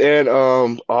KG Beast and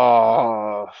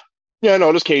yeah,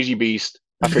 no, this KG Beast.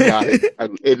 I forgot it.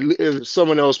 It was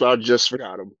someone else, but I just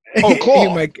forgot him. Oh, you Claw.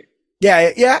 might,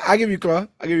 yeah, yeah. I give you claw.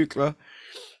 I give you claw.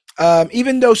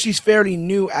 Even though she's fairly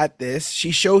new at this,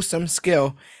 she shows some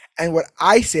skill. And what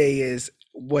I say is,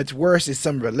 what's worse is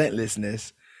some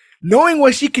relentlessness. Knowing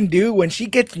what she can do when she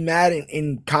gets mad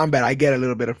in combat, I get a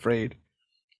little bit afraid.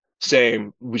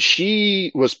 Same.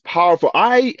 She was powerful.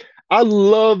 I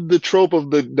love the trope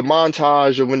of the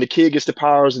montage of when the kid gets the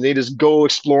powers and they just go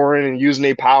exploring and using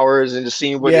their powers and just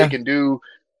seeing what they Yeah, can do.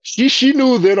 She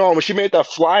knew then on when she made that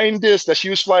flying disc that she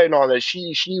was flying on that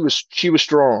she was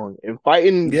strong and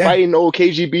yeah, fighting old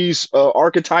KGB's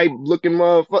archetype looking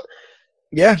motherfucker.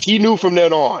 yeah. She knew from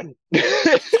then on.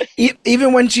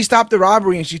 Even when she stopped the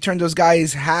robbery and she turned those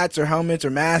guys' hats or helmets or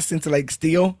masks into like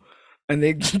steel, and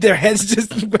they their heads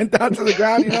just went down to the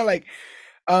ground. Like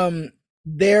um,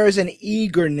 there's an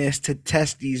eagerness to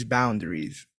test these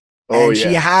boundaries, Oh and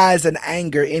she yeah. has an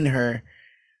anger in her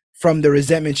from the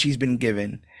resentment she's been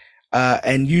given.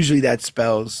 And usually that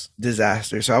spells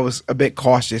disaster. So I was a bit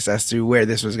cautious as to where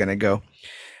this was going to go.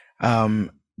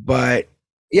 But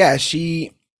yeah,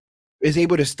 she is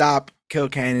able to stop Kill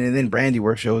Cannon, and then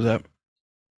Brandyworth shows up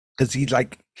because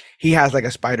he has like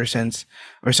a spider sense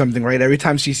or something, right? Every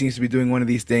time she seems to be doing one of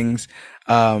these things,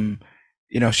 um,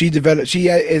 she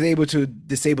is able to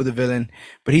disable the villain,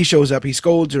 but he shows up. He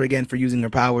scolds her again for using her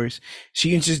powers.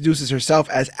 She introduces herself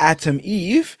as Atom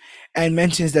Eve and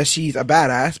mentions that she's a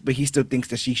badass, but he still thinks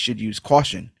that she should use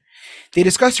caution. They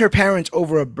discuss her parents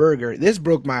over a burger. This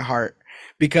broke my heart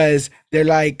because they're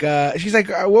like, she's like,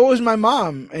 what was my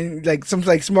mom? And like some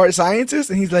like smart scientist,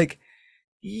 and he's like,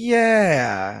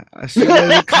 yeah, she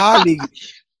was a colleague.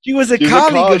 She was a She's a colleague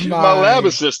college, of she's my lab mine.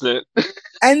 assistant.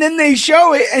 And then they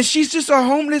show it, and she's just a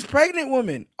homeless pregnant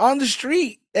woman on the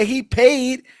street that he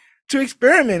paid to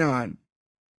experiment on.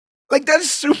 Like that's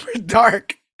super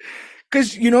dark.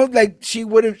 Cause like she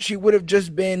would have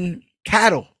just been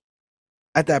cattle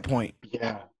at that point.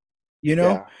 Yeah, You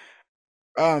know? yeah.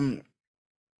 Um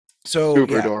so Super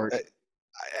yeah, dark.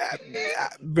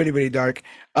 really, really dark.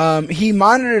 He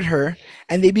monitored her,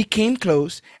 and they became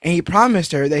close. And he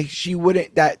promised her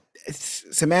that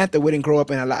Samantha wouldn't grow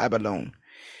up in a lab alone.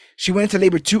 She went into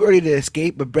labor too early to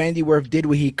escape, but Brandyworth did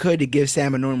what he could to give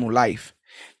Sam a normal life.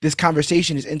 This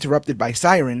conversation is interrupted by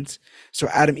sirens, so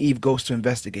Adam Eve goes to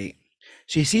investigate.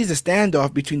 She sees a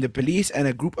standoff between the police and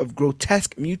a group of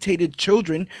grotesque mutated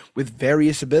children with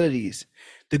various abilities.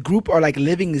 The group are like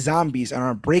living zombies and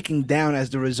are breaking down as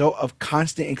the result of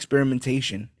constant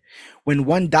experimentation. When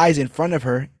one dies in front of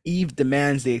her, Eve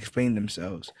demands they explain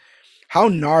themselves. How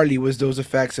gnarly was those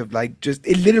effects of like just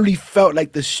it literally felt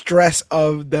like the stress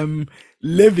of them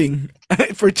living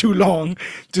for too long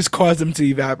just caused them to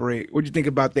evaporate. What do you think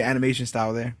about the animation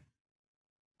style there?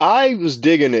 I was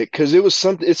digging it because it was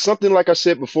something. It's something like I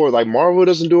said before, like Marvel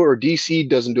doesn't do it or DC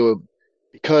doesn't do it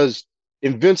because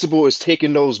Invincible is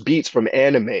taking those beats from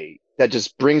anime that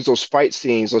just brings those fight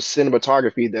scenes, those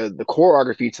cinematography, the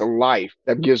choreography to life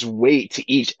that gives weight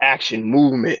to each action,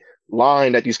 movement,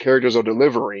 line that these characters are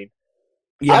delivering.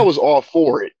 I Yeah, was all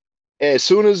for it. As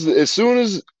soon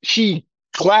as she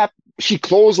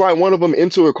clotheslined one of them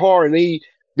into a car and he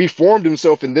reformed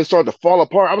himself and then started to fall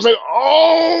apart. I was like,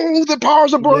 oh, the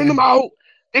powers are burning yeah, them out.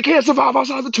 They can't survive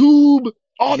outside the tube.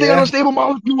 All the yeah, unstable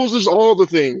molecules is all the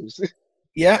things.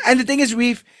 yeah. And the thing is,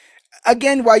 we've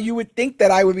again, why you would think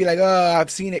that I would be like, oh,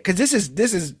 I've seen it, because this is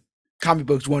comic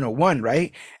books 101,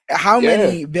 right? How Yeah.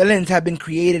 many villains have been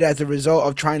created as a result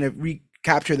of trying to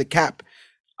recapture the Cap,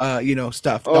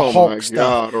 stuff, the Oh my Hulk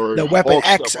stuff, God. Or the Weapon Hulk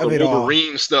stuff X or the of it all?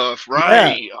 Wolverine stuff.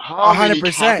 Yeah, Right. a How hundred many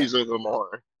percent. copies of them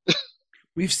are?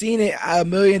 We've seen it a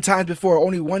million times before.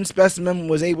 Only one specimen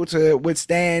was able to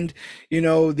withstand,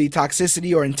 the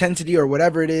toxicity or intensity or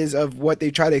whatever it is of what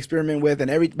they try to experiment with, and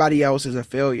everybody else is a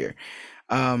failure.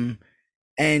 Um,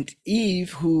 and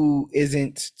Eve, who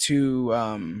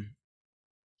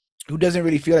doesn't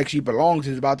really feel like she belongs,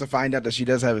 is about to find out that she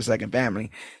does have a second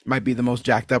family. Might be the most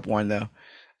jacked up one though,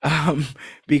 um,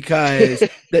 because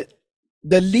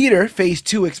the leader, Phase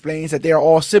Two, explains that they are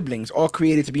all siblings, all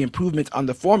created to be improvements on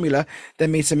the formula that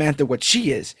made Samantha what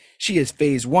she is. She is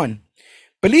Phase One.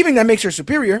 Believing that makes her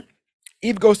superior,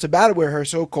 Eve goes to battle with her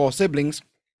so-called siblings,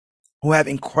 who have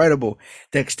incredible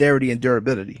dexterity and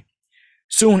durability.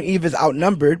 Soon, Eve is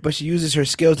outnumbered, but she uses her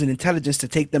skills and intelligence to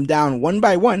take them down one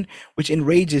by one, which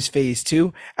enrages Phase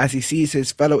 2 as he sees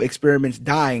his fellow experiments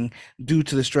dying due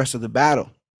to the stress of the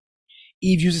battle.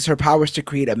 Eve uses her powers to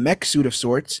create a mech suit of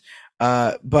sorts,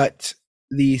 but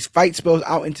the fight spills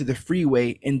out into the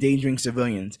freeway, endangering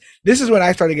civilians. This is when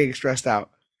I started getting stressed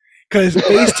out because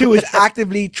Phase 2 is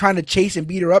actively trying to chase and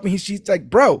beat her up, and she's like,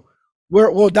 "Bro,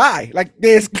 we'll die. Like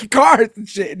there's cars and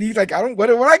shit." And he's like, "I don't. What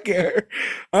I care?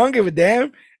 I don't give a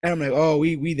damn." And I'm like, "Oh,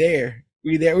 we there.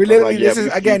 We there. We I'm literally. like, yeah, This is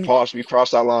we again paused, we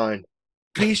crossed that line.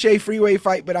 cliche freeway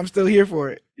fight, but I'm still here for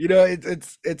it.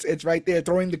 It's right there,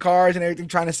 throwing the cars and everything,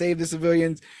 trying to save the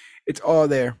civilians. It's all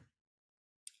there."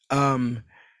 Um,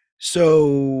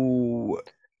 so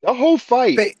The whole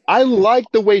fight, fa- I like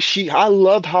the way I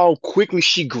love how quickly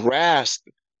she grasped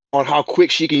on how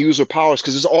quick she can use her powers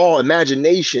because it's all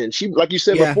imagination. She, like you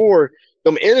said yeah, before,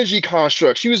 them energy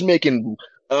constructs, she was making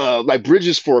like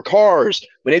bridges for cars.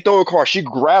 When they throw a car, she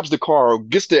grabs the car,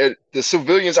 gets the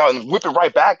civilians out and whip it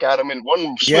right back at them in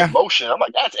one swift yeah. motion. I'm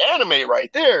like, that's anime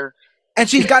right there. And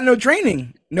she's got no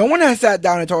training. No one has sat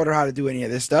down and told her how to do any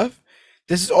of this stuff.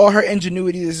 This is all her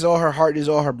ingenuity. This is all her heart. This is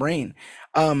all her brain.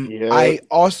 Yeah,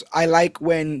 I like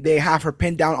when they have her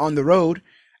pinned down on the road,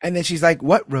 and then she's like,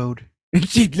 "What road?" And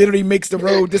she literally makes the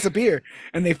road disappear,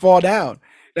 and they fall down.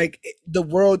 Like the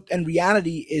world and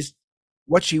reality is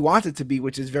what she wants it to be,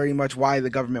 which is very much why the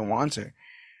government wants her.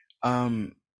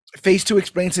 Um, Phase two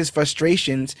explains his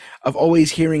frustrations of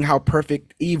always hearing how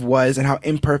perfect Eve was and how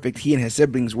imperfect he and his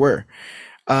siblings were.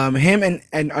 Him and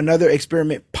another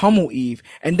experiment pummel Eve,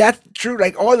 and that's true.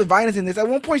 Like all the violence in this, at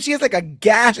one point she has like a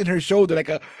gash in her shoulder, like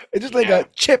it's just like yeah. a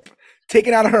chip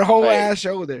taken out of her whole Like ass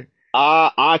shoulder.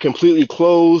 eye completely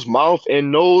closed, mouth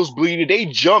and nose bleeding. They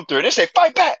jumped her. They say,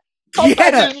 fight back,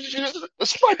 Yeah,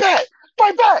 fight back,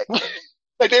 fight back.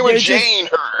 Like they were they're just Jane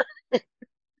her.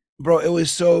 bro. It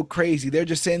was so crazy. They're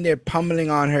just sitting there pummeling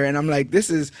on her, and I'm like, this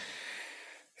is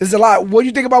a lot. What do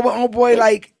you think about when old boy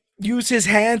like used his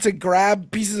hand to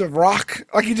grab pieces of rock?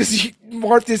 Like he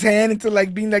morphed his hand into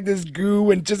like being like this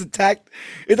goo and just attacked.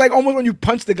 It's like almost when you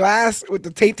punch the glass with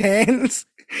the taped hands,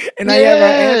 and now you have a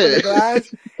hand for Yeah, the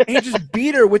glass. And he just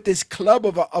beat her with this club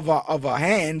of a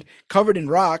hand covered in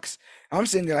rocks. I'm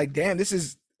sitting there like, damn, this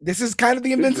is kind of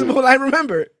the this is Invincible I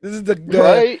remember. This is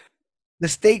right. the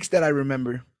stakes that I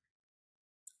remember.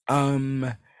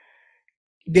 Um,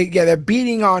 they're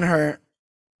beating on her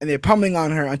and they're pummeling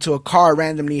on her until a car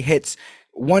randomly hits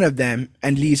one of them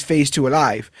and leaves Phase 2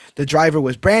 alive. The driver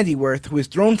was Brandyworth, who is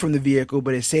thrown from the vehicle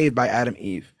but is saved by Adam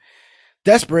Eve.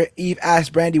 Desperate, Eve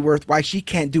asks Brandyworth why she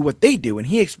can't do what they do, and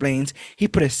he explains he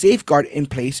put a safeguard in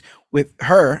place with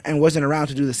her and wasn't around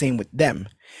to do the same with them.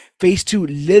 Phase 2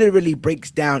 literally breaks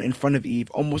down in front of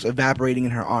Eve, almost evaporating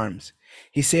in her arms.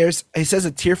 He says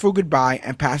a tearful goodbye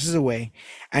and passes away,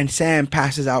 and Sam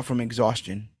passes out from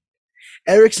exhaustion.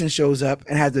 Erickson shows up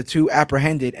and has the two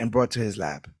apprehended and brought to his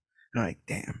lab. And I'm like,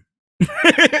 damn.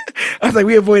 I was like,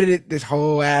 we avoided it this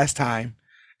whole ass time,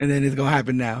 and then it's gonna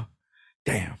happen now.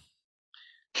 Damn.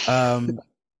 Um.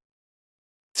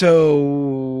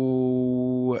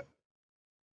 So,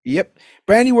 yep.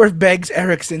 Brandyworth begs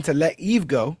Erickson to let Eve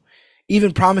go,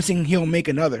 even promising he'll make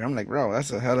another. I'm like, bro,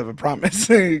 that's a hell of a promise.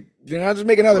 I'll just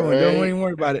make another one. Don't Right. even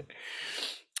worry about it.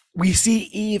 We see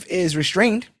Eve is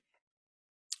restrained,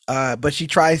 but she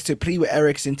tries to plead with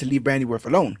Erickson to leave Brandyworth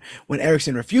alone. When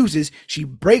Erickson refuses, she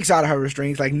breaks out of her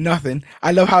restraints like nothing.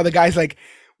 I love how the guy's like,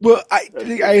 "Well, I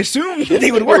assumed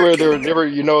they would work."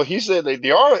 You know, he said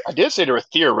they are. I did say they were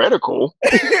theoretical.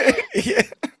 Yeah.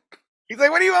 He's like,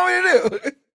 "What do you want me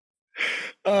to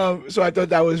do?" So I thought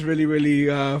that was really, really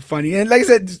funny, and like I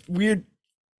said, just weird,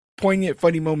 poignant,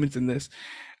 funny moments in this.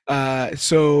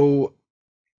 So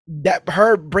that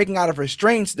her breaking out of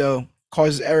restraints though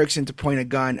causes Erickson to point a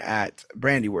gun at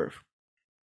Brandyworth.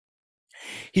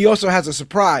 He also has a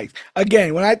surprise.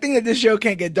 Again, when I think that this show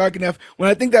can't get dark enough, when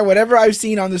I think that whatever I've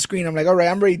seen on the screen, I'm like, all right,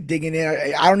 I'm ready digging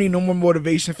in. I don't need no more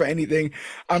motivation for anything.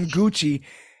 I'm Gucci.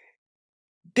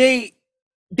 They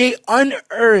they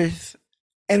unearth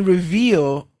and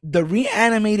reveal the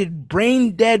reanimated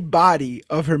brain dead body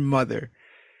of her mother,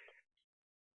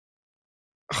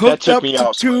 That hooked took up me to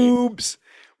out, Sway. tubes.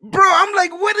 Bro, I'm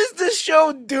like, what is this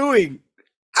show doing?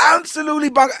 Absolutely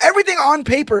bunk. Everything on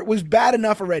paper was bad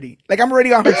enough already. Like I'm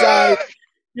already on her side.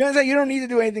 You know what I'm saying? You don't need to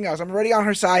do anything else. I'm already on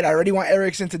her side. I already want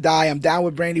Erickson to die. I'm down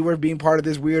with Brandyworth being part of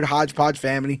this weird hodgepodge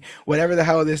family. Whatever the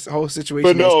hell this whole But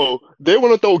situation is. no, they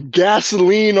want to throw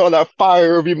gasoline on that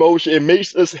fire of emotion. It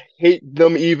makes us hate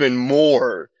them even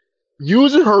more.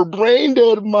 Using her brain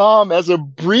dead mom as a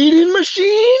breeding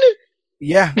machine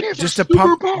Yeah, for just to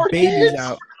pump superpowered babies kids.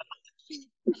 out.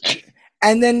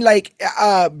 And then like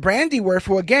Brandyworth,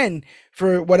 who again,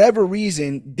 for whatever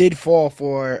reason, did fall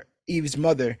for Eve's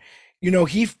mother.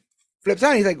 He flips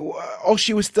out. He's like, "Oh,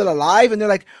 she was still alive," and they're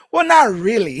like, "Well, not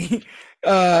really."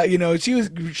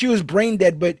 She was brain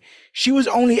dead, but she was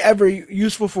only ever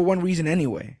useful for one reason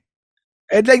anyway.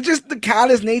 And like just the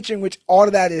callous nature in which all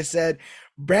of that is said,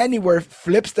 Brandyworth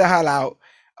flips the hell out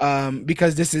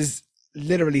because this is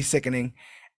literally sickening,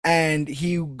 and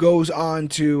he goes on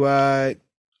to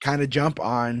kind of jump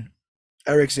on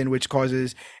Erickson, which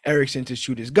causes Erickson to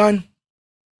shoot his gun,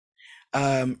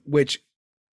 which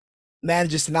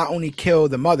manages to not only kill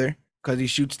the mother because he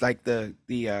shoots like the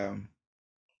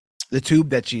the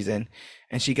tube that she's in,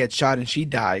 and she gets shot and she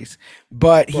dies.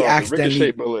 But he Bro, the ricochet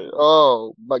accidentally, bullet.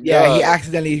 Oh my yeah, he God.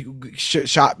 accidentally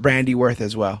shot Brandy Worth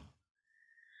as well.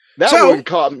 That So one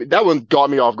caught me. That one got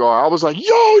me off guard. I was like, "Yo,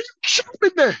 you shot him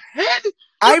in the head.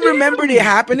 I You remembered hit it him."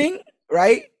 happening,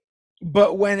 right?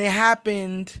 But when it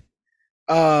happened,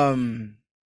 um,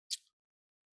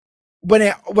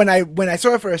 when I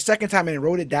saw it for a second time and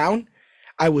wrote it down,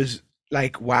 I was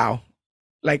like, wow,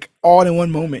 like all in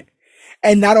one moment.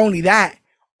 And not only that,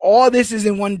 all this is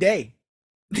in one day.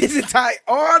 This entire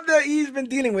all that he's been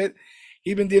dealing with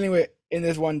in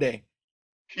this one day.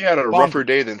 He had a rougher Bonkers.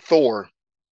 day than Thor.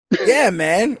 Yeah,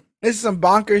 man. This is some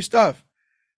bonkers stuff.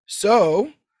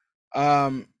 So,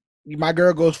 um, my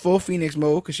girl goes full Phoenix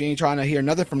mode because she ain't trying to hear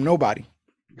nothing from nobody.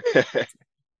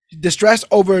 Distressed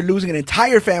over losing an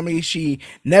entire family she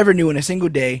never knew in a single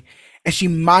day, and she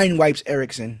mind wipes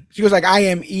Erickson. She goes like, "I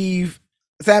am Eve,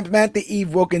 Samantha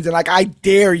Eve Wilkins, and like I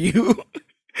dare you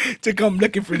to come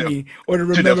looking for me or to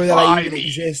To remember that I defy even me.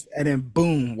 exist." And then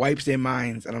boom, wipes their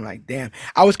minds. And I'm like, damn.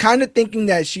 I was kind of thinking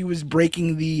that she was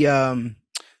breaking the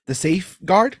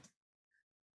safeguard.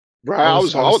 Right. I I was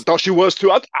was. I I was thought she was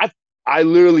too. I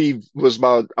literally was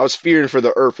about. I was fearing for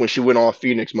the Earth when she went off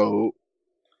Phoenix mode.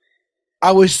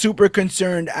 I was super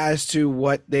concerned as to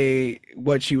what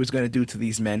she was gonna do to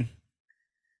these men,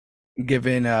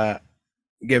 given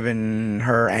given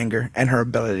her anger and her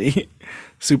ability.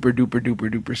 Super duper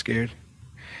duper duper scared.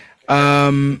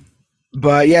 Um,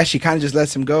 but yeah, she kind of just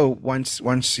lets him go once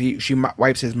she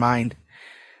wipes his mind.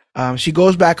 She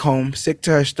goes back home, sick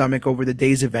to her stomach over the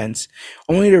day's events,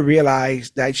 only to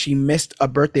realize that she missed a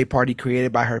birthday party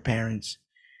created by her parents.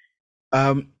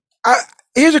 Um, I,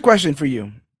 Here's a question for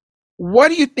you: what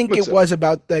do you think What's it up? was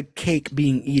about the cake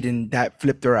being eaten that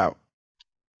flipped her out?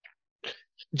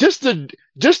 Just the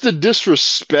just the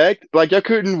disrespect. Like I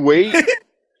couldn't wait.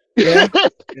 Yeah,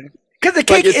 because the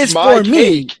Like cake it's is my for me,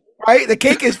 cake. right? The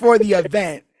cake is for the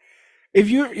event. If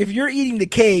you're eating the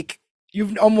cake,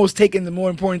 you've almost taken the more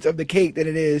importance of the cake than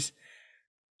it is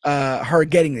her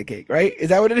getting the cake, right? Is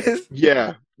that what it is?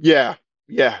 Yeah, yeah,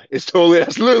 yeah. It's totally.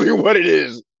 That's literally what it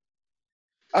is.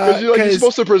 Because you're Because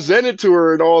supposed to present it to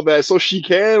her and all that, so she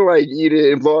can like eat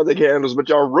it and blow out the candles. But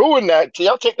y'all ruin that.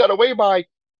 Y'all take that away by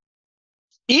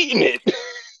eating it.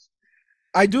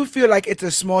 I do feel like it's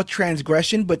a small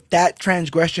transgression, but that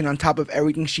transgression on top of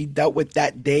everything she dealt with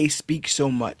that day speaks so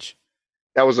much.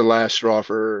 That was the last straw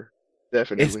for her,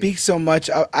 It definitely. speaks so much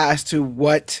as to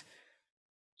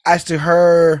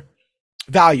her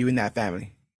value in that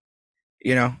family,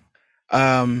 you know.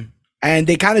 Um, and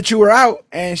they kind of chew her out,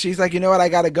 and she's like, you know what, I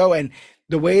gotta go. And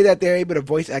the way that they're able to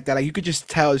voice act that, like you could just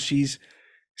tell she's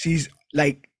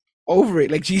like over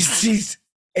it, like she's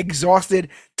exhausted,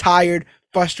 tired,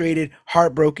 frustrated,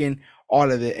 heartbroken,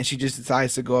 all of it, and she just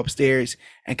decides to go upstairs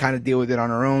and kind of deal with it on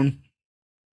her own.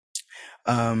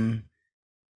 Um,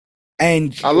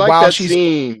 and I like while that she's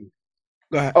scene.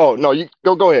 go ahead. Oh no, you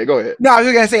go ahead, go ahead. No, I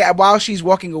was just gonna say while she's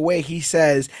walking away, he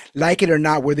says, "Like it or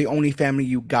not, we're the only family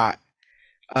you got."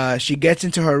 She gets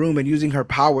into her room and using her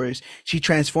powers, she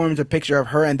transforms a picture of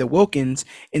her and the Wilkins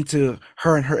into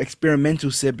her and her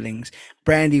experimental siblings,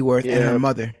 Brandyworth and her Yeah,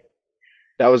 mother.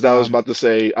 that was Um, about to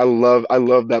say. I love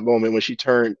that moment when she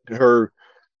turned her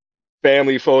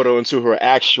family photo into her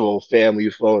actual family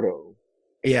photo.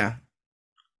 yeah.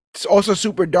 It's also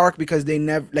super dark because they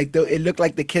never it looked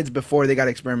like the kids before they got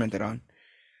experimented on.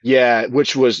 Yeah,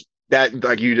 which was that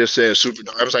like you just said, super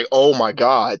dark. I was like, oh my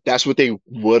God, that's what they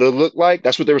would have looked like.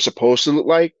 That's what they were supposed to look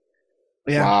like.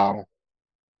 Yeah, Wow.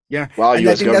 yeah, Wow, and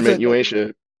US government, you ain't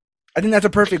shit. I think that's a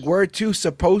perfect word too.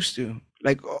 Supposed to,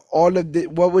 like, all of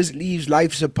what was Lee's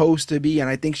life supposed to be, and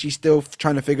I think she's still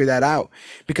trying to figure that out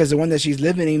because the one that she's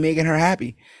living ain't making her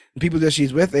happy. The people that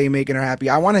she's with ain't making her happy.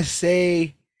 I want to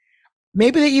say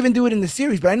maybe they even do it in the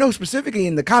series, but I know specifically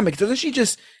in the comics, doesn't she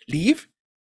just leave?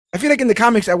 I feel like in the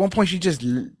comics, at one point, she just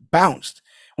bounced,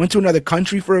 went to another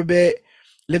country for a bit,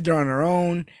 lived there on her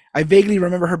own. I vaguely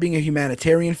remember her being a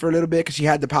humanitarian for a little bit because she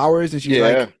had the powers, and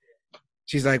Yeah,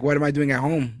 she's like, what am I doing at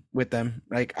home with them?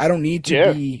 Like, I don't need to yeah,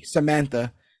 be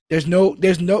Samantha.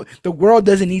 The world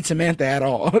doesn't need Samantha at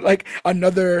all. Like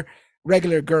another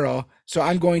regular girl. So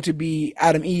I'm going to be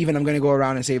Adam Eve, and I'm going to go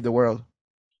around and save the world.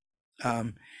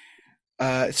 Um,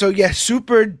 so yeah,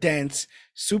 super dense,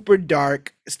 super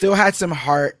dark. Still had some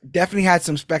heart. Definitely had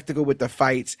some spectacle with the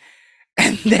fights.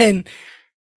 And then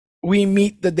we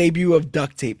meet the debut of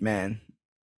Duct Tape Man.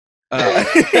 Uh,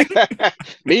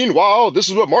 Meanwhile, this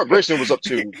is what Mark Grayson was up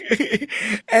to.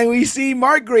 and we see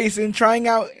Mark Grayson trying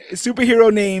out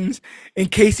superhero names in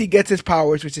case he gets his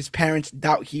powers, which his parents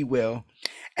doubt he will.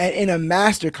 And in a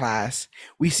masterclass,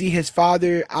 we see his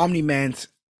father, Omni Man,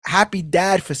 happy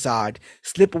dad facade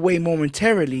slip away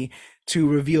momentarily to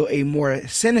reveal a more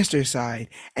sinister side,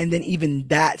 and then even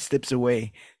that slips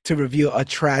away to reveal a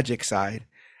tragic side.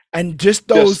 And just Just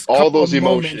those all couple of those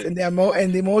moments and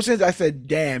emotions. the emotions, I said,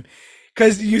 "Damn."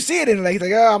 Because you see it in like,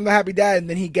 oh, I'm the happy dad, and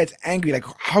then he gets angry, like,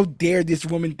 how dare this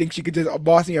woman think she could just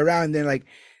boss me around? And then like,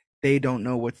 they don't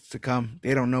know what's to come.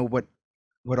 They don't know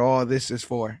what all this is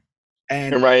for.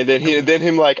 And And right, and then the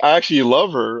him like, I actually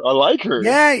love her. I like her.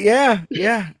 yeah, yeah,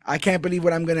 yeah. I can't believe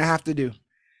what I'm gonna have to do,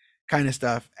 kind of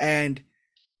stuff. And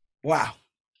wow,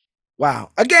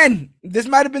 wow. Again, this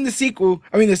might have been the sequel.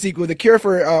 I mean, the sequel, the cure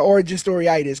for origin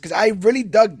storyitis, because I really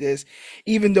dug this,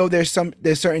 even though there's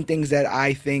certain things that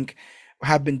I think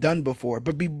have been done before.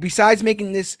 But besides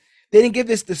making this, they didn't give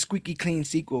this the squeaky clean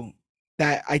sequel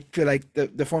that I feel like the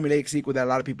formulaic sequel that a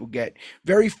lot of people get.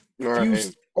 Very few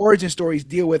Right. origin stories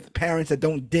deal with parents that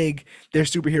don't dig their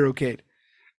superhero kid.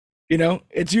 You know,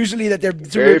 it's usually that their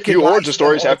Very superhero kid few lies origin to them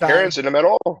stories all the have time. parents in them at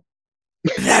all.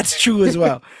 That's true as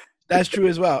well. That's true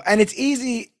as well. And it's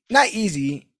easy, not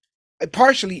easy,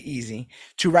 partially easy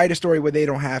to write a story where they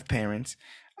don't have parents.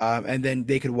 And then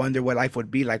they could wonder what life would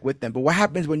be like with them. But what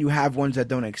happens when you have ones that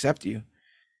don't accept you?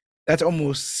 That's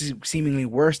almost seemingly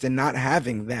worse than not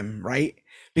having them, right?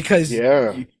 Because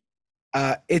Yeah.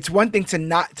 it's one thing to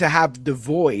not to have the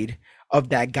void of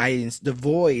that guidance, the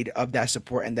void of that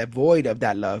support, and that void of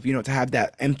that love, to have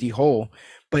that empty hole.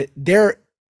 But they're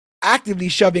actively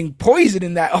shoving poison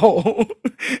in that hole.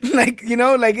 Like,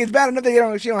 like it's bad enough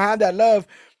that she don't have that love,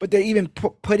 but they're even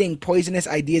putting poisonous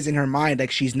ideas in her mind,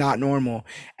 like she's not normal,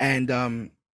 and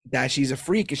that she's a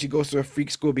freak, and she goes to a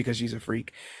freak school because she's a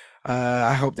freak.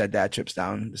 I hope that dad trips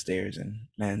down the stairs and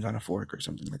lands on a fork or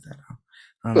something like that.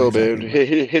 I don't A know little exactly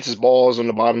bit. what. Hits his balls on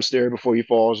the bottom stair before he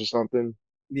falls or something.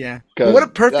 Yeah, but Because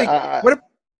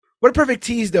what a perfect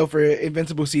tease though for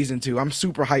Invincible season 2. I'm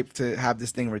super hyped to have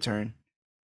this thing return.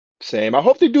 same. I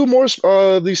hope they do more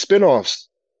these spin-offs.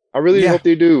 I really Yeah. hope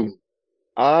they do.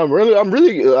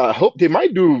 I hope they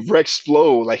might do Rex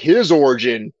Flow. Like his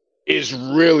origin is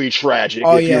really tragic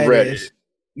Oh if you yeah, it read it. is.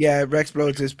 Yeah, Rex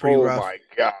Blodes is pretty Oh rough. my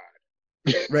God.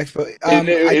 Rex Blo I And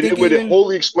it think would even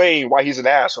wholly explain why he's an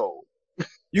asshole.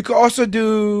 you could also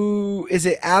do, is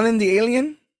it Alan the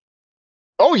Alien?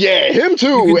 Oh yeah, him You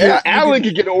too. could do you Alan could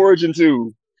could get an origin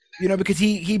too. because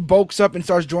he bulks up and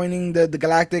starts joining the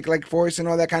galactic like force and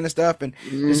all that kind of stuff, and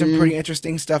there's some Hmm. pretty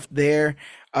interesting stuff there.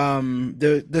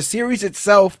 The series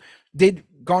itself did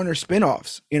garner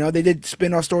spin-offs. They did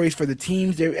spin-off stories for the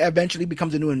teams. There eventually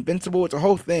becomes a new Invincible. It's a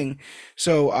whole thing.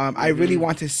 So I really Hmm.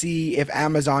 want to see if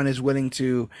Amazon is willing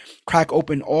to crack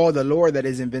open all the lore that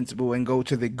is Invincible and go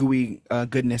to the gooey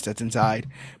goodness that's inside.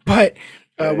 But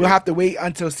we'll Right. have to wait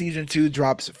until season 2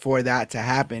 drops for that to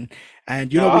happen.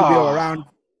 And we'll be Ah. around.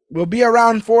 We'll be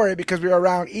around for it because we're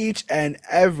around each and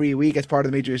every week as part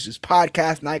of the Major Issues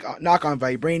podcast. Knock on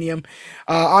Vibranium.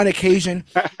 On occasion,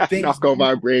 things Knock on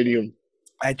vibranium.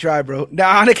 I try, bro.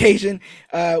 Now, on occasion,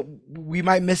 we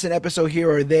might miss an episode here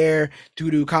or there due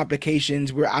to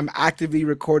complications. Where I'm actively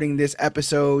recording this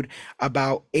episode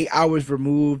about 8 hours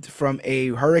removed from a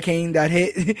hurricane that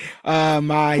hit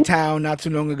my town not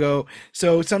too long ago.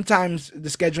 So sometimes the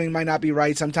scheduling might not be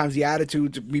right. Sometimes the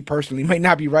attitude, to me personally, might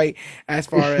not be right as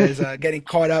far as getting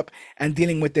caught up and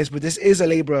dealing with this. But this is a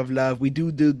labor of love. We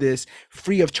do this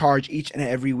free of charge each and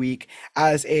every week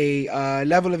as a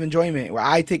level of enjoyment where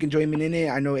I take enjoyment in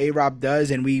it. I know A Rob does,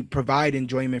 and we provide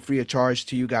enjoyment free of charge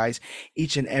to you guys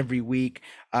each and every week.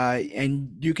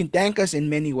 And you can thank us in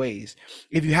many ways.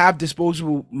 If you have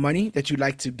disposable money that you'd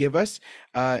like to give us,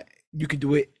 you can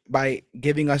do it by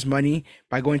giving us money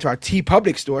by going to our T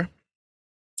Public store.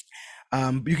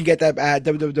 You can get that at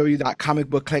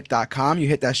www.comicbookclick.com. You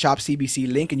hit that shop CBC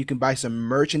link and you can buy some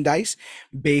merchandise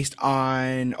based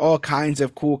on all kinds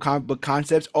of cool comic book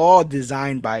concepts, all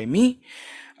designed by me.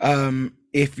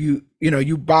 If you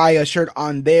buy a shirt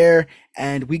on there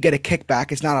and we get a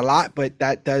kickback, it's not a lot, but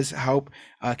that does help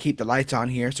keep the lights on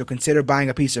here. So consider buying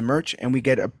a piece of merch and we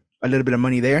get a little bit of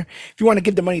money there. If you want to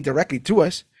give the money directly to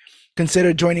us,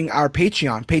 consider joining our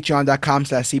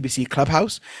patreon.com/cbc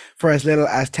clubhouse. For as little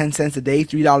as 10 cents a day,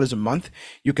 $3 a month,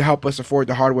 you can help us afford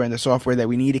the hardware and the software that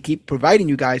we need to keep providing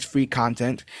you guys free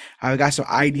content. I've got some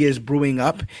ideas brewing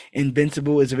up.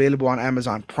 Invincible is available on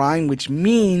Amazon Prime, which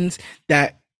means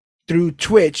that through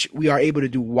Twitch we are able to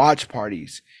do watch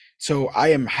parties. So I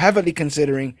am heavily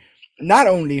considering not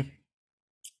only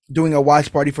doing a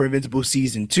watch party for Invincible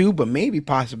season 2, but maybe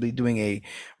possibly doing a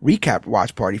recap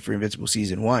watch party for Invincible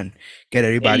season 1. Get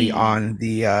everybody Hey. on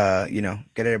the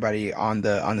get everybody on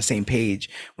the same page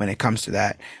when it comes to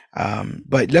that.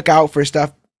 But look out for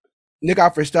stuff look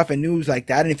out for stuff and news like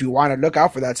that. And if you want to look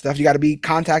out for that stuff, you got to be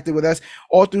contacted with us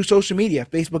all through social media,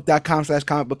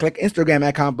 facebook.com/comicbookclick, Instagram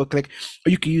at comicbookclick, or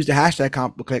you can use the hashtag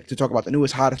comicbookclick to talk about the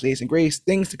newest, hottest, latest, and greatest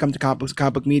things to come to comic books,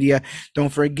 comic book media. Don't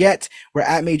forget, we're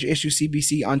at Major Issue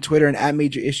CBC on Twitter and at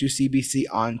Major Issue CBC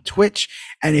on Twitch.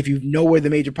 And if you know where the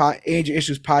Major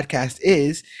Issues podcast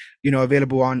is,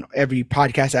 available on every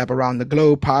podcast app around the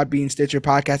globe: Podbean, Stitcher,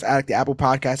 Podcast Addict, the Apple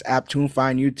Podcast app,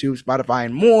 TuneFind, YouTube, Spotify,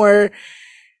 and more.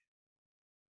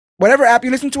 Whatever app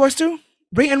you listen to us to,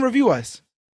 rate and review us.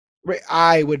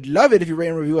 I would love it if you rate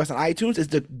and review us on iTunes.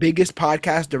 It's the biggest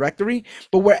podcast directory.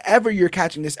 But wherever you're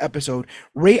catching this episode,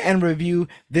 rate and review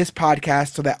this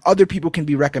podcast so that other people can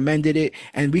be recommended it,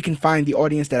 and we can find the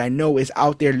audience that I know is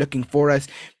out there looking for us.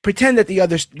 Pretend that the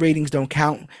other ratings don't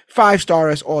count. 5-star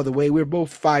us all the way. We're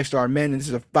both 5-star men, and this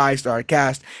is a 5-star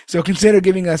cast. So consider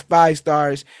giving us 5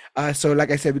 stars. So like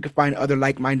I said, we could find other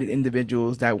like-minded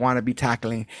individuals that want to be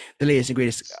tackling the latest and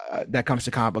greatest that comes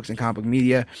to comic books and comic book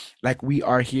media, like we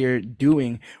are here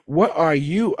doing. What are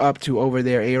you up to over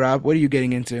there, A-Rob? What are you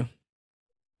getting into?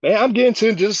 Man, I'm getting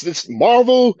to just this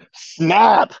Marvel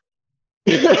Snap.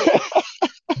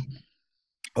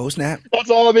 Oh, snap. That's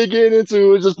all I've been getting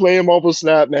into, is just playing Marvel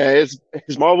Snap, man.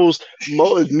 It's Marvel's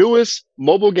newest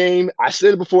mobile game. I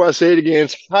said it before, I say it again.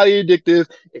 It's highly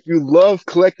addictive. If you love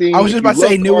collecting, I was just about to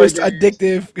say newest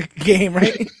addictive game,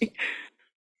 right?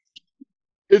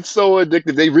 It's so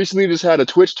addictive. They recently just had a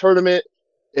Twitch tournament,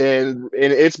 and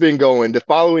it's been going. The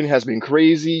following has been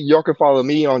crazy. Y'all can follow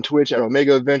me on Twitch at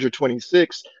Omega Avenger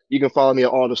 26. You can follow me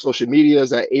on all the social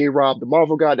medias at A-Rob the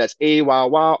Marvel God. That's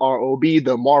AYYROB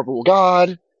the Marvel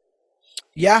God.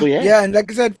 Yeah, yeah. And like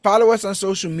I said, follow us on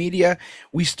social media.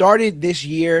 We started this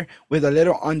year with a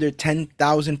little under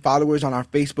 10,000 followers on our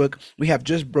Facebook. We have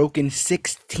just broken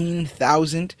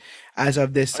 16,000 as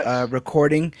of this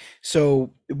recording.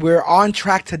 So we're on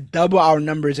track to double our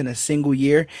numbers in a single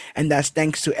year. And that's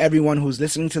thanks to everyone who's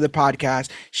listening to the podcast,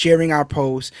 sharing our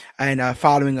posts, and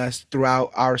following us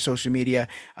throughout our social media.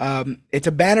 It's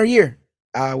a banner year.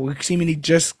 We're seemingly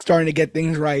just starting to get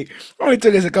things right. It only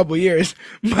took us a couple years,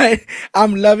 but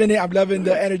I'm loving it. I'm loving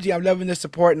the energy. I'm loving the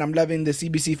support, and I'm loving the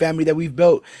CBC family that we've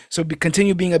built. So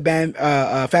continue being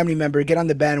a family member. Get on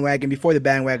the bandwagon before the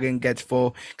bandwagon gets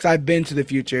full, because I've been to the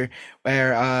future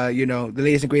where the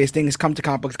latest and greatest things come to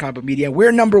comic books, comic book media.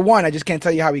 We're number one. I just can't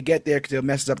tell you how we get there because it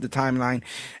messes up the timeline.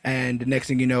 And the next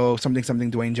thing you know, something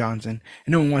Dwayne Johnson.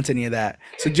 And no one wants any of that.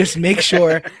 So just make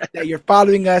sure that you're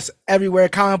following us everywhere.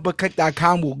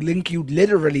 Comicbookclick.com will link you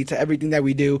literally to everything that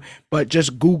we do, but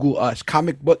just Google us,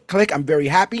 Comic Book Click. I'm very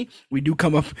happy we do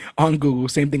come up on Google.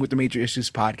 Same thing with the Major Issues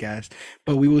podcast.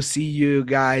 But we will see you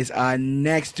guys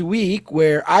next week,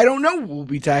 where I don't know what we'll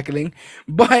be tackling.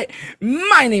 But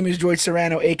my name is George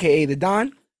Serrano, aka The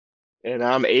Don. And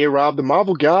I'm A-Rob the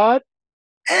Marvel God.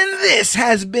 And this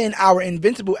has been our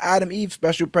Invincible Adam Eve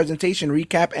special presentation,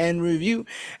 recap, and review.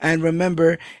 And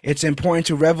remember, it's important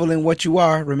to revel in what you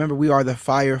are. Remember, we are the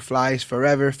Fireflies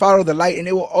forever. Follow the light, and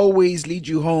it will always lead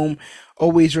you home.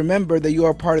 Always remember that you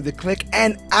are part of the clique.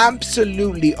 And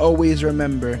absolutely always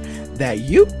remember that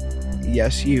you,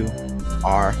 yes, you,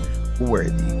 are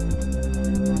worthy.